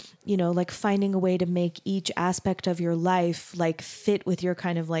 and, like finding a way to make each aspect of your life like fit with your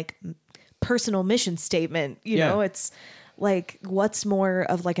kind of like personal mission statement. You know, it's like, what's more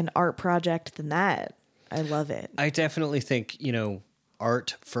of like an art project than that? I love it. I definitely think,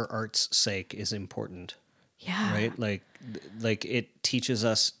 art for art's sake is important. Yeah. Right? Like it teaches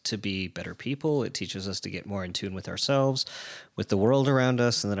us to be better people. It teaches us to get more in tune with ourselves, with the world around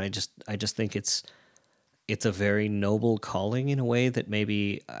us. And then I just think it's a very noble calling in a way that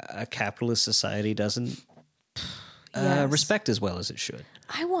maybe a capitalist society doesn't respect as well as it should.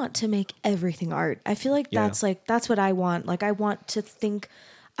 I want to make everything art. I feel like Yeah. that's what I want. Like I want to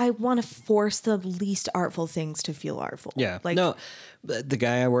force the least artful things to feel artful. Yeah. Like No, the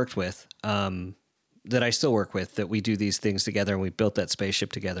guy I worked with, that I still work with, that we do these things together, and we built that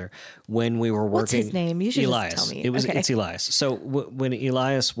spaceship together. When we were working, what's his name? You should Elias. just tell me. It's Elias. So when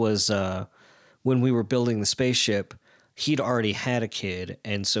Elias was, when we were building the spaceship, he'd already had a kid,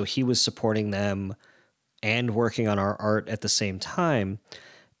 and so he was supporting them and working on our art at the same time.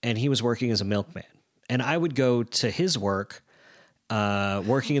 And he was working as a milkman, and I would go to his work.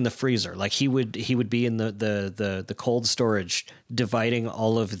 Working in the freezer, like he would be in the cold storage, dividing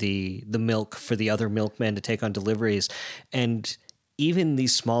all of the milk for the other milkmen to take on deliveries, and even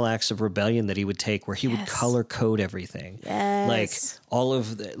these small acts of rebellion that he would take, where he would color code everything, like all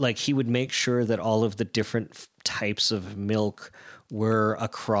of like he would make sure that all of the different types of milk were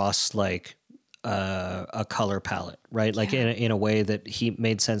across like a color palette, right? Like in a way that he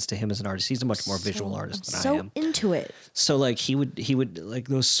made sense to him as an artist. He's a much more visual artist than I am. So into it. So like he would like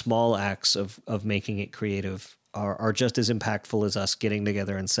those small acts of making it creative are just as impactful as us getting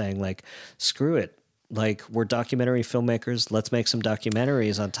together and saying like, screw it. Like we're documentary filmmakers. Let's make some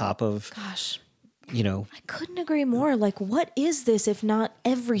documentaries on top of, gosh, you know, I couldn't agree more. Like what is this if not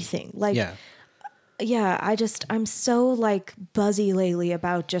everything? Like, yeah, I'm so like buzzy lately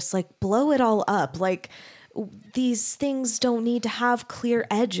about just like blow it all up. Like these things don't need to have clear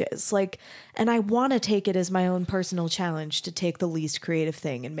edges. Like, and I want to take it as my own personal challenge to take the least creative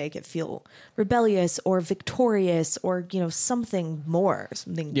thing and make it feel rebellious or victorious or, you know, something more,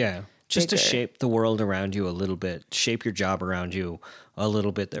 something. Yeah. Just bigger. to shape the world around you a little bit, shape your job around you a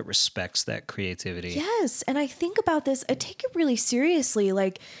little bit that respects that creativity. Yes. And I think about this, I take it really seriously.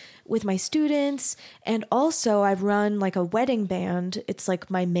 Like, with my students, and also I've run like a wedding band. It's like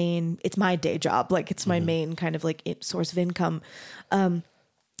it's my day job. Like it's my main kind of like source of income. And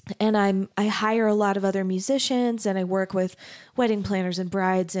I hire a lot of other musicians, and I work with wedding planners and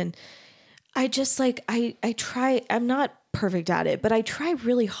brides. And I just like, I try, I'm not perfect at it, but I try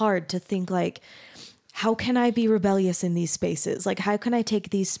really hard to think like, how can I be rebellious in these spaces? Like, how can I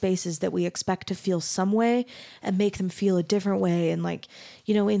take these spaces that we expect to feel some way and make them feel a different way? And like,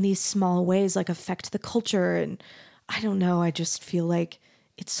 you know, in these small ways, like affect the culture. And I don't know, I just feel like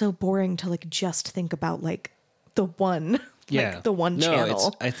it's so boring to like just think about like the one, like the one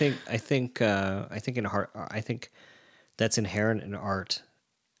channel. I think in art, I think that's inherent in art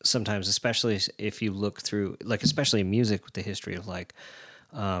sometimes, especially if you look through, like, especially in music with the history of like,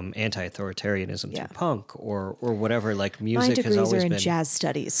 anti-authoritarianism through punk or whatever. Like music has always been jazz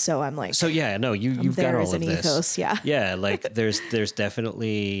studies, so I'm like, so yeah, no, you've got all of this ethos, yeah, like there's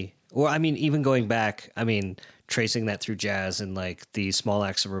definitely, or I mean, even going back, I mean, tracing that through jazz and like the small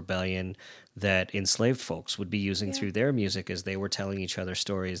acts of rebellion that enslaved folks would be using through their music as they were telling each other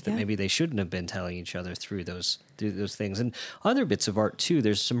stories that maybe they shouldn't have been telling each other through those things. And other bits of art too.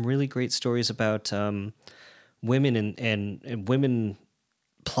 There's some really great stories about women and women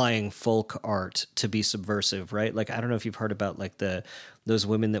applying folk art to be subversive, right? Like, I don't know if you've heard about like those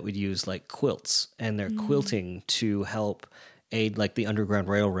women that would use like quilts and their quilting to help aid like the Underground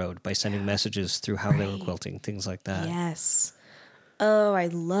Railroad by sending messages through how they were quilting, things like that. Yes. Oh, I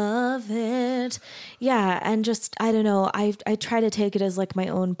love it. Yeah. And just, I don't know, I try to take it as like my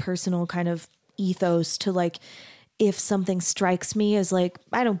own personal kind of ethos to like, if something strikes me as like,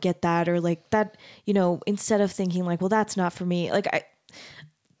 I don't get that, or like that, you know, instead of thinking like, well, that's not for me. Like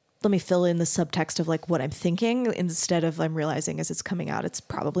let me fill in the subtext of like what I'm thinking instead of I'm realizing as it's coming out, it's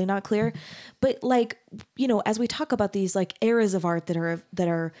probably not clear. But like, you know, as we talk about these like eras of art that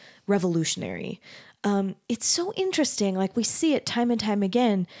are revolutionary, it's so interesting. Like we see it time and time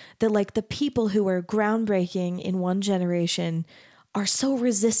again that like the people who are groundbreaking in one generation are so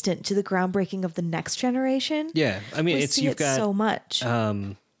resistant to the groundbreaking of the next generation. Yeah. I mean, you've got so much.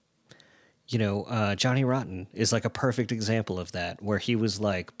 You know, Johnny Rotten is like a perfect example of that, where he was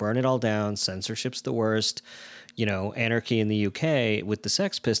like, burn it all down, censorship's the worst, you know, anarchy in the UK with the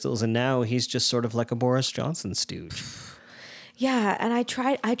Sex Pistols, and now he's just sort of like a Boris Johnson stooge. Yeah, and I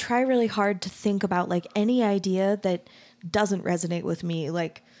try really hard to think about like any idea that doesn't resonate with me.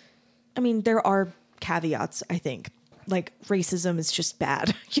 Like, I mean, there are caveats, I think. Like racism is just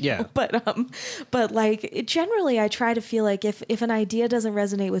bad, you know? But like generally I try to feel like if an idea doesn't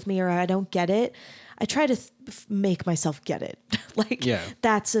resonate with me or I don't get it, I try to make myself get it. Like, Yeah.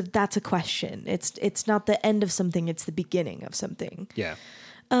 that's a question. It's not the end of something, it's the beginning of something. Yeah.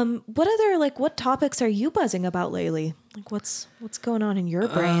 What topics are you buzzing about lately? Like, what's going on in your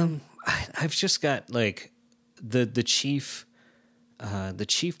brain? I've just got like the chief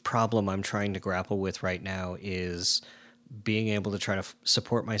problem I'm trying to grapple with right now is being able to try to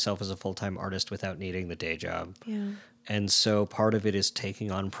support myself as a full-time artist without needing the day job. Yeah. And so part of it is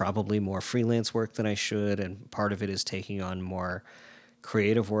taking on probably more freelance work than I should, and part of it is taking on more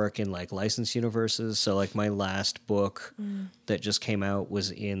creative work in like licensed universes. So like my last book that just came out was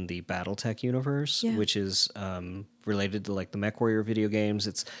in the BattleTech universe, which is related to like the MechWarrior video games.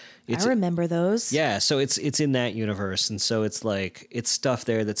 It's I remember those. Yeah, so it's in that universe, and so it's like it's stuff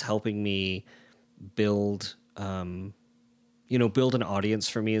there that's helping me build build an audience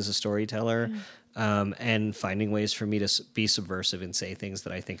for me as a storyteller. And finding ways for me to be subversive and say things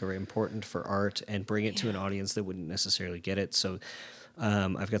that I think are important for art and bring it to an audience that wouldn't necessarily get it. So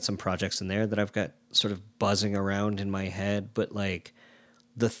I've got some projects in there that I've got sort of buzzing around in my head. But like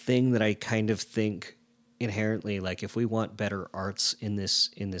the thing that I kind of think inherently, like if we want better arts in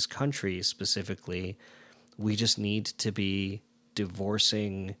this country specifically, we just need to be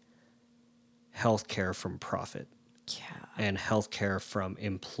divorcing healthcare from profit. Yeah. And healthcare from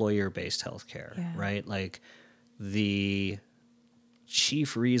employer-based healthcare, right? Like the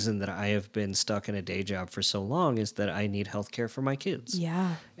chief reason that I have been stuck in a day job for so long is that I need healthcare for my kids.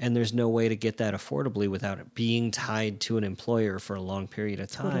 Yeah. And there's no way to get that affordably without it being tied to an employer for a long period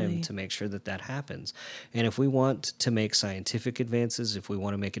of time to make sure that that happens. And if we want to make scientific advances, if we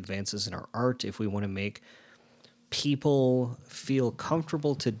want to make advances in our art, if we want to make people feel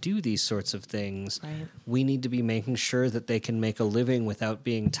comfortable to do these sorts of things, we need to be making sure that they can make a living without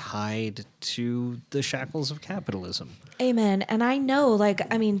being tied to the shackles of capitalism. Amen. And I know,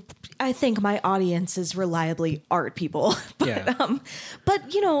 I think my audience is reliably art people. But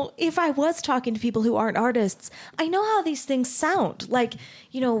if I was talking to people who aren't artists, I know how these things sound. Like,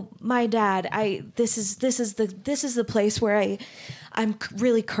 my dad, this is the place where I'm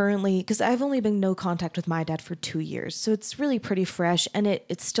really currently, because I've only been no contact with my dad for 2 years. So it's really pretty fresh, and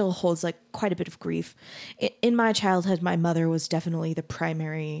it still holds like quite a bit of grief. In my childhood, my mother was definitely the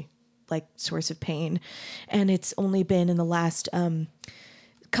primary source of pain. And it's only been in the last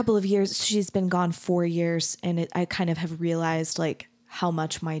couple of years, she's been gone 4 years. And I kind of have realized like how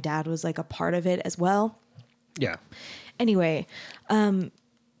much my dad was like a part of it as well. Yeah. Anyway,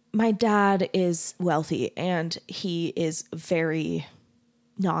 my dad is wealthy and he is very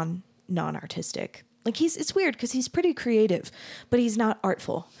non-artistic. Like it's weird because he's pretty creative, but he's not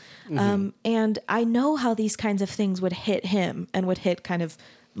artful. And I know how these kinds of things would hit him and would hit kind of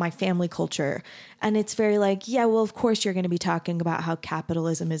my family culture. And it's very like, yeah, well, of course you're going to be talking about how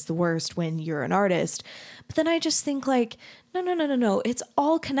capitalism is the worst when you're an artist. But then I just think like, no. It's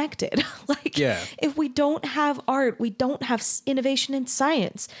all connected. If we don't have art, we don't have innovation in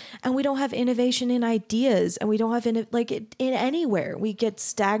science, and we don't have innovation in ideas, and we don't have in anywhere. We get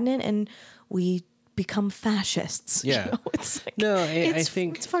stagnant and we become fascists. Yeah. It's like, I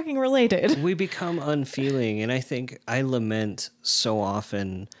think it's fucking related. We become unfeeling. And I think I lament so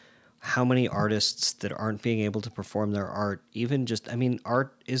often how many artists that aren't being able to perform their art,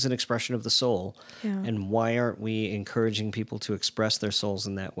 art is an expression of the soul. Yeah. And why aren't we encouraging people to express their souls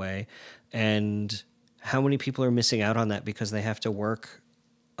in that way? And how many people are missing out on that because they have to work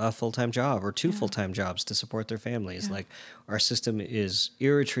a full-time job or two full-time jobs to support their families? Yeah. Like our system is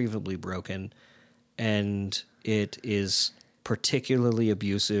irretrievably broken. And it is particularly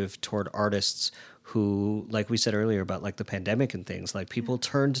abusive toward artists who, like we said earlier about like the pandemic and things, like people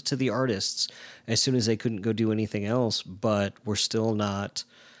turned to the artists as soon as they couldn't go do anything else, but were still not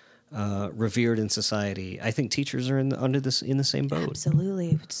revered in society. I think teachers are in the same boat.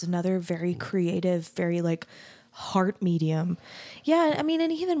 Absolutely. It's another very creative, very heart medium. Yeah, I mean,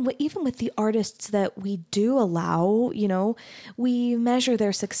 and even with the artists that we do allow, we measure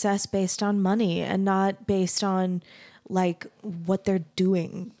their success based on money and not based on what they're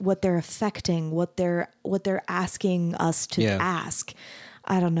doing, what they're affecting, what they're asking us to ask.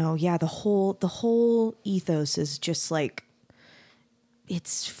 I don't know. Yeah, the whole ethos is just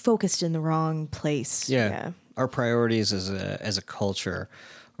it's focused in the wrong place. Yeah. Our priorities as a culture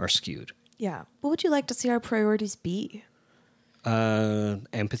are skewed. Yeah. What would you like to see our priorities be?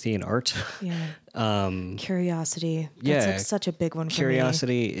 Empathy and art. Yeah. Curiosity. That's such a big one for me.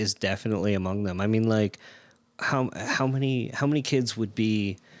 Curiosity is definitely among them. I mean, how many kids would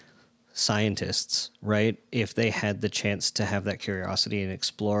be scientists, right? If they had the chance to have that curiosity and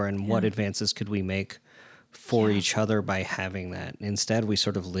explore, and what advances could we make for each other by having that. Instead, we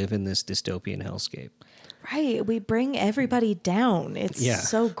sort of live in this dystopian hellscape. Right. We bring everybody down. It's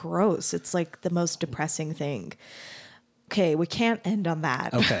so gross. It's like the most depressing thing. Okay, we can't end on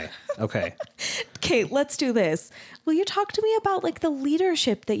that. Okay. Okay, let's do this. Will you talk to me about like the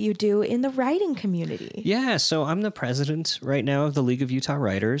leadership that you do in the writing community? Yeah, so I'm the president right now of the League of Utah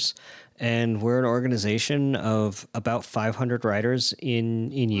Writers, and we're an organization of about 500 writers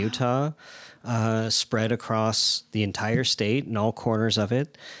in Utah, spread across the entire state and all corners of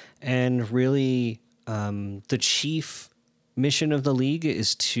it. And really, the chief mission of the league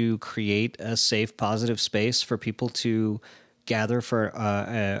is to create a safe, positive space for people to gather for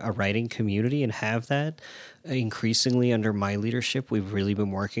a writing community and have that. Increasingly under my leadership, we've really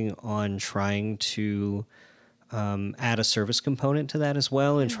been working on trying to add a service component to that as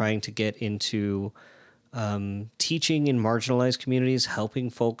well, and trying to get into teaching in marginalized communities, helping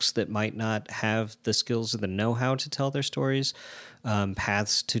folks that might not have the skills or the know-how to tell their stories,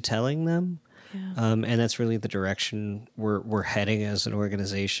 paths to telling them. Yeah. And that's really the direction we're heading as an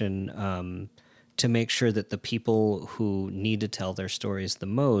organization, to make sure that the people who need to tell their stories the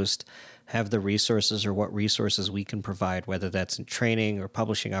most have the resources, or what resources we can provide, whether that's in training or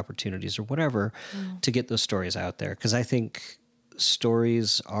publishing opportunities or whatever, to get those stories out there. Because I think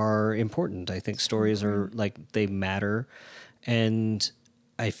stories are important. I think stories are like, they matter. And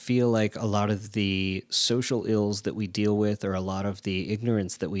I feel like a lot of the social ills that we deal with, or a lot of the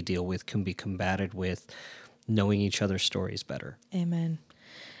ignorance that we deal with, can be combated with knowing each other's stories better. Amen.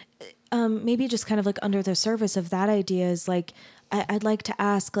 Maybe just kind of like under the surface of that idea is like, I'd like to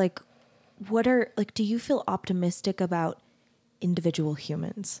ask, like, do you feel optimistic about individual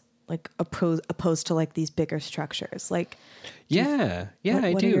humans, like opposed to like these bigger structures? Like, I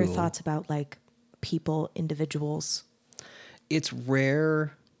do. What are your thoughts about like people, individuals? It's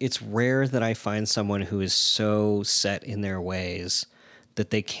rare that I find someone who is so set in their ways that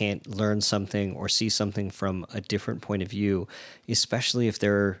they can't learn something or see something from a different point of view, especially if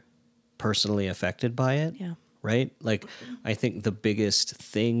they're personally affected by it. Yeah. Right? Like, I think the biggest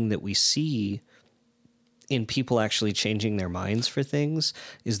thing that we see in people actually changing their minds for things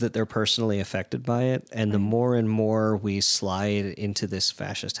is that they're personally affected by it. And the more and more we slide into this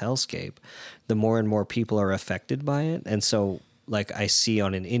fascist hellscape, the more and more people are affected by it. And so, like, I see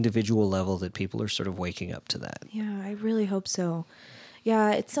on an individual level that people are sort of waking up to that. Yeah, I really hope so.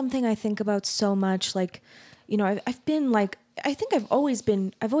 Yeah, it's something I think about so much. Like, you know, I've been like, I think I've always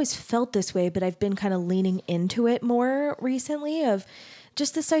felt this way, but I've been kind of leaning into it more recently, of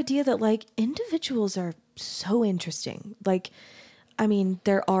just this idea that like individuals are so interesting. Like, I mean,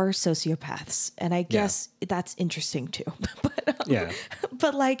 there are sociopaths, and I guess that's interesting too.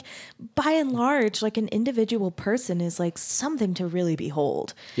 But like, by and large, like an individual person is like something to really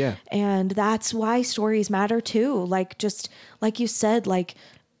behold. Yeah. And that's why stories matter too. Like, just like you said, like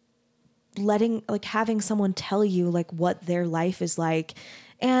having someone tell you like what their life is like.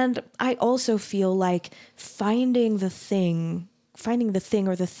 And I also feel like finding the thing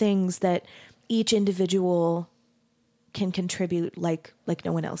or the things that each individual can contribute like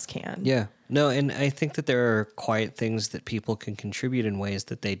no one else can. Yeah. No, and I think that there are quiet things that people can contribute in ways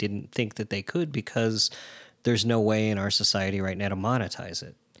that they didn't think that they could, because there's no way in our society right now to monetize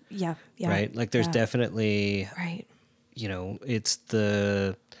it. Yeah. Yeah. Right? Like, there's definitely, you know, it's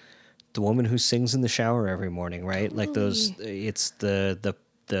the woman who sings in the shower every morning, right? Totally. Like it's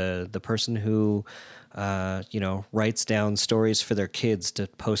the person who, you know, writes down stories for their kids to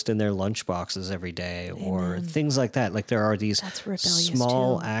post in their lunch boxes every day. Amen. Or things like that. Like, there are these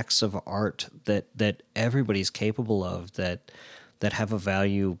small acts of art that everybody's capable of that have a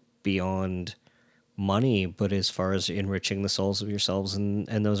value beyond money, but as far as enriching the souls of yourselves and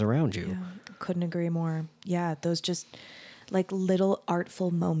those around you. Yeah, couldn't agree more. Yeah, those just like little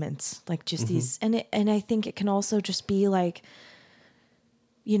artful moments, like just these, and I think it can also just be like,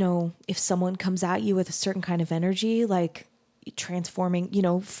 you know, if someone comes at you with a certain kind of energy, like transforming, you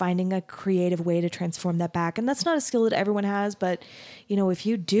know, finding a creative way to transform that back. And that's not a skill that everyone has, but you know, if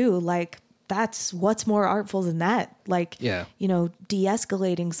you do, like, that's what's more artful than that. Like, you know,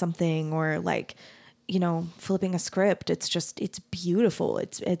 de-escalating something, or like, you know, flipping a script. It's beautiful.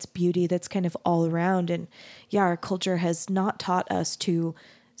 It's beauty that's kind of all around. And yeah, our culture has not taught us to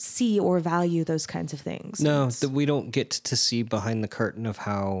see or value those kinds of things. No, that we don't get to see behind the curtain of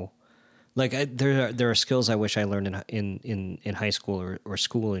how, like, there are skills I wish I learned in high school or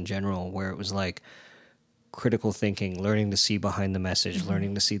school in general, where it was like critical thinking, learning to see behind the message,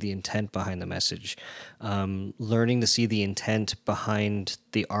 learning to see the intent behind the message, learning to see the intent behind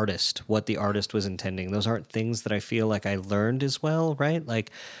the artist, what the artist was intending. Those aren't things that I feel like I learned as well, right?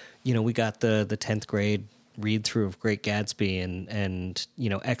 Like, you know, we got the 10th grade read through of Great Gatsby and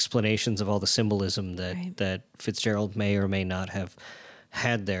explanations of all the symbolism that Fitzgerald may or may not have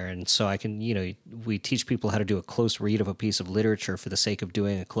had there. And so I can, we teach people how to do a close read of a piece of literature for the sake of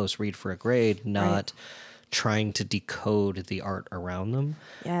doing a close read for a grade, not trying to decode the art around them.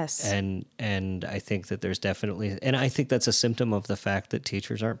 Yes. And I think that there's definitely, and I think that's a symptom of the fact that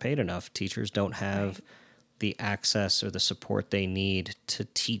teachers aren't paid enough. Teachers don't have the access or the support they need to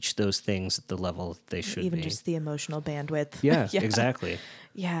teach those things at the level they should Even be. just the emotional bandwidth. Yeah, exactly.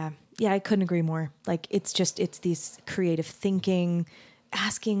 Yeah. I couldn't agree more. Like, it's these creative thinking,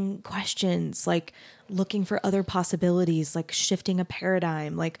 asking questions, like looking for other possibilities, like shifting a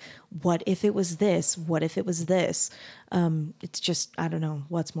paradigm, like what if it was this? What if it was this? It's just, I don't know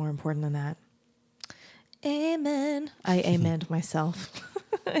what's more important than that. Amen. I amened myself.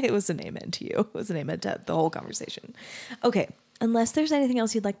 It was an amen to you. It was an amen to the whole conversation. Okay. Unless there's anything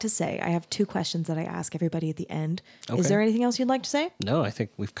else you'd like to say, I have 2 questions that I ask everybody at the end. Okay. Is there anything else you'd like to say? No, I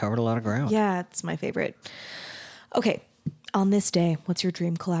think we've covered a lot of ground. Yeah, it's my favorite. Okay. On this day, what's your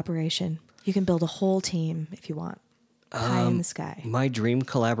dream collaboration? You can build a whole team if you want. Pie in the sky. My dream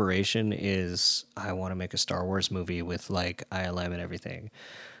collaboration is I want to make a Star Wars movie with like ILM and everything.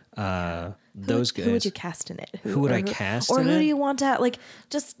 Those guys. Who would you cast in it? Who would I cast or in who it? do you want to, like,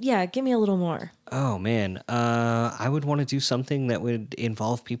 just, give me a little more. Oh, man. I would want to do something that would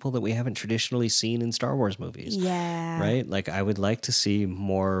involve people that we haven't traditionally seen in Star Wars movies. Yeah. Right? Like, I would like to see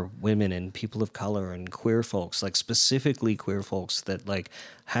more women and people of color and queer folks, like specifically queer folks that, like,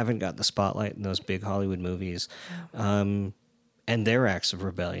 haven't got the spotlight in those big Hollywood movies. And their acts of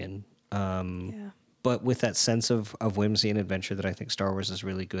rebellion. But with that sense of whimsy and adventure that I think Star Wars is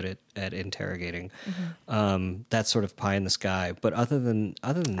really good at interrogating. That's sort of pie in the sky. But other than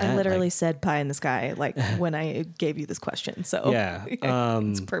that, I literally said pie in the sky, like when I gave you this question. So yeah,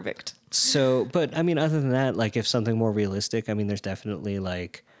 it's perfect. So, but I mean, other than that, like if something more realistic, I mean, there's definitely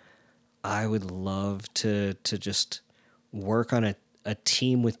like, I would love to just work on a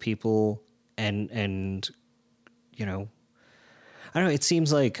team with people and I don't know. It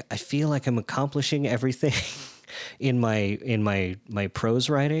seems like I feel like I'm accomplishing everything in my prose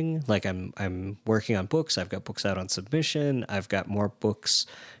writing. Like I'm working on books. I've got books out on submission. I've got more books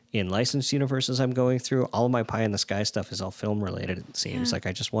in licensed universes I'm going through. All of my pie in the sky stuff is all film related. It seems like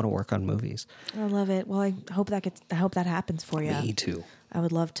I just want to work on movies. I love it. Well, I hope that happens for you. Me too. I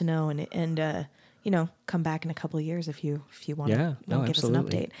would love to know and come back in a couple of years if you want to give absolutely. us an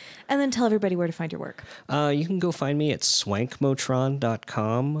update. And then tell everybody where to find your work. You can go find me at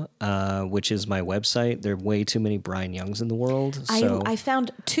swankmotron.com, which is my website. There are way too many Bryan Youngs in the world. So. I found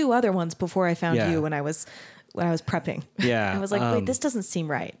 2 other ones before I found you when I was prepping. Yeah. I was like, wait, this doesn't seem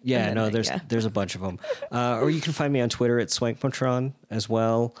right. Yeah, there's a bunch of them. Or you can find me on Twitter at swankmotron as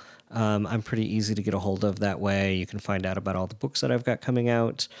well. I'm pretty easy to get a hold of that way. You can find out about all the books that I've got coming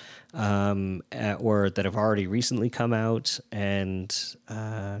out, or that have already recently come out, and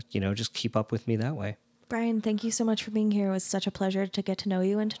just keep up with me that way. Bryan, thank you so much for being here. It was such a pleasure to get to know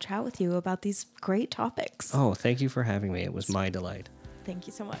you and to chat with you about these great topics. Oh, thank you for having me. It was my delight. Thank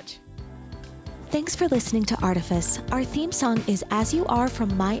you so much. Thanks for listening to Artifice. Our theme song is As You Are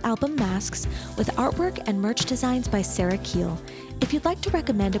from my album Masks, with artwork and merch designs by Sarah Keel. If you'd like to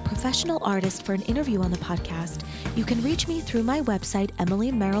recommend a professional artist for an interview on the podcast, you can reach me through my website,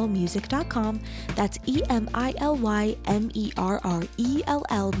 emilymerrillmusic.com. That's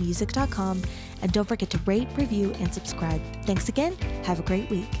EMILYMERRELL music.com. And don't forget to rate, review, and subscribe. Thanks again. Have a great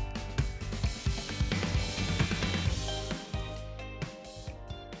week.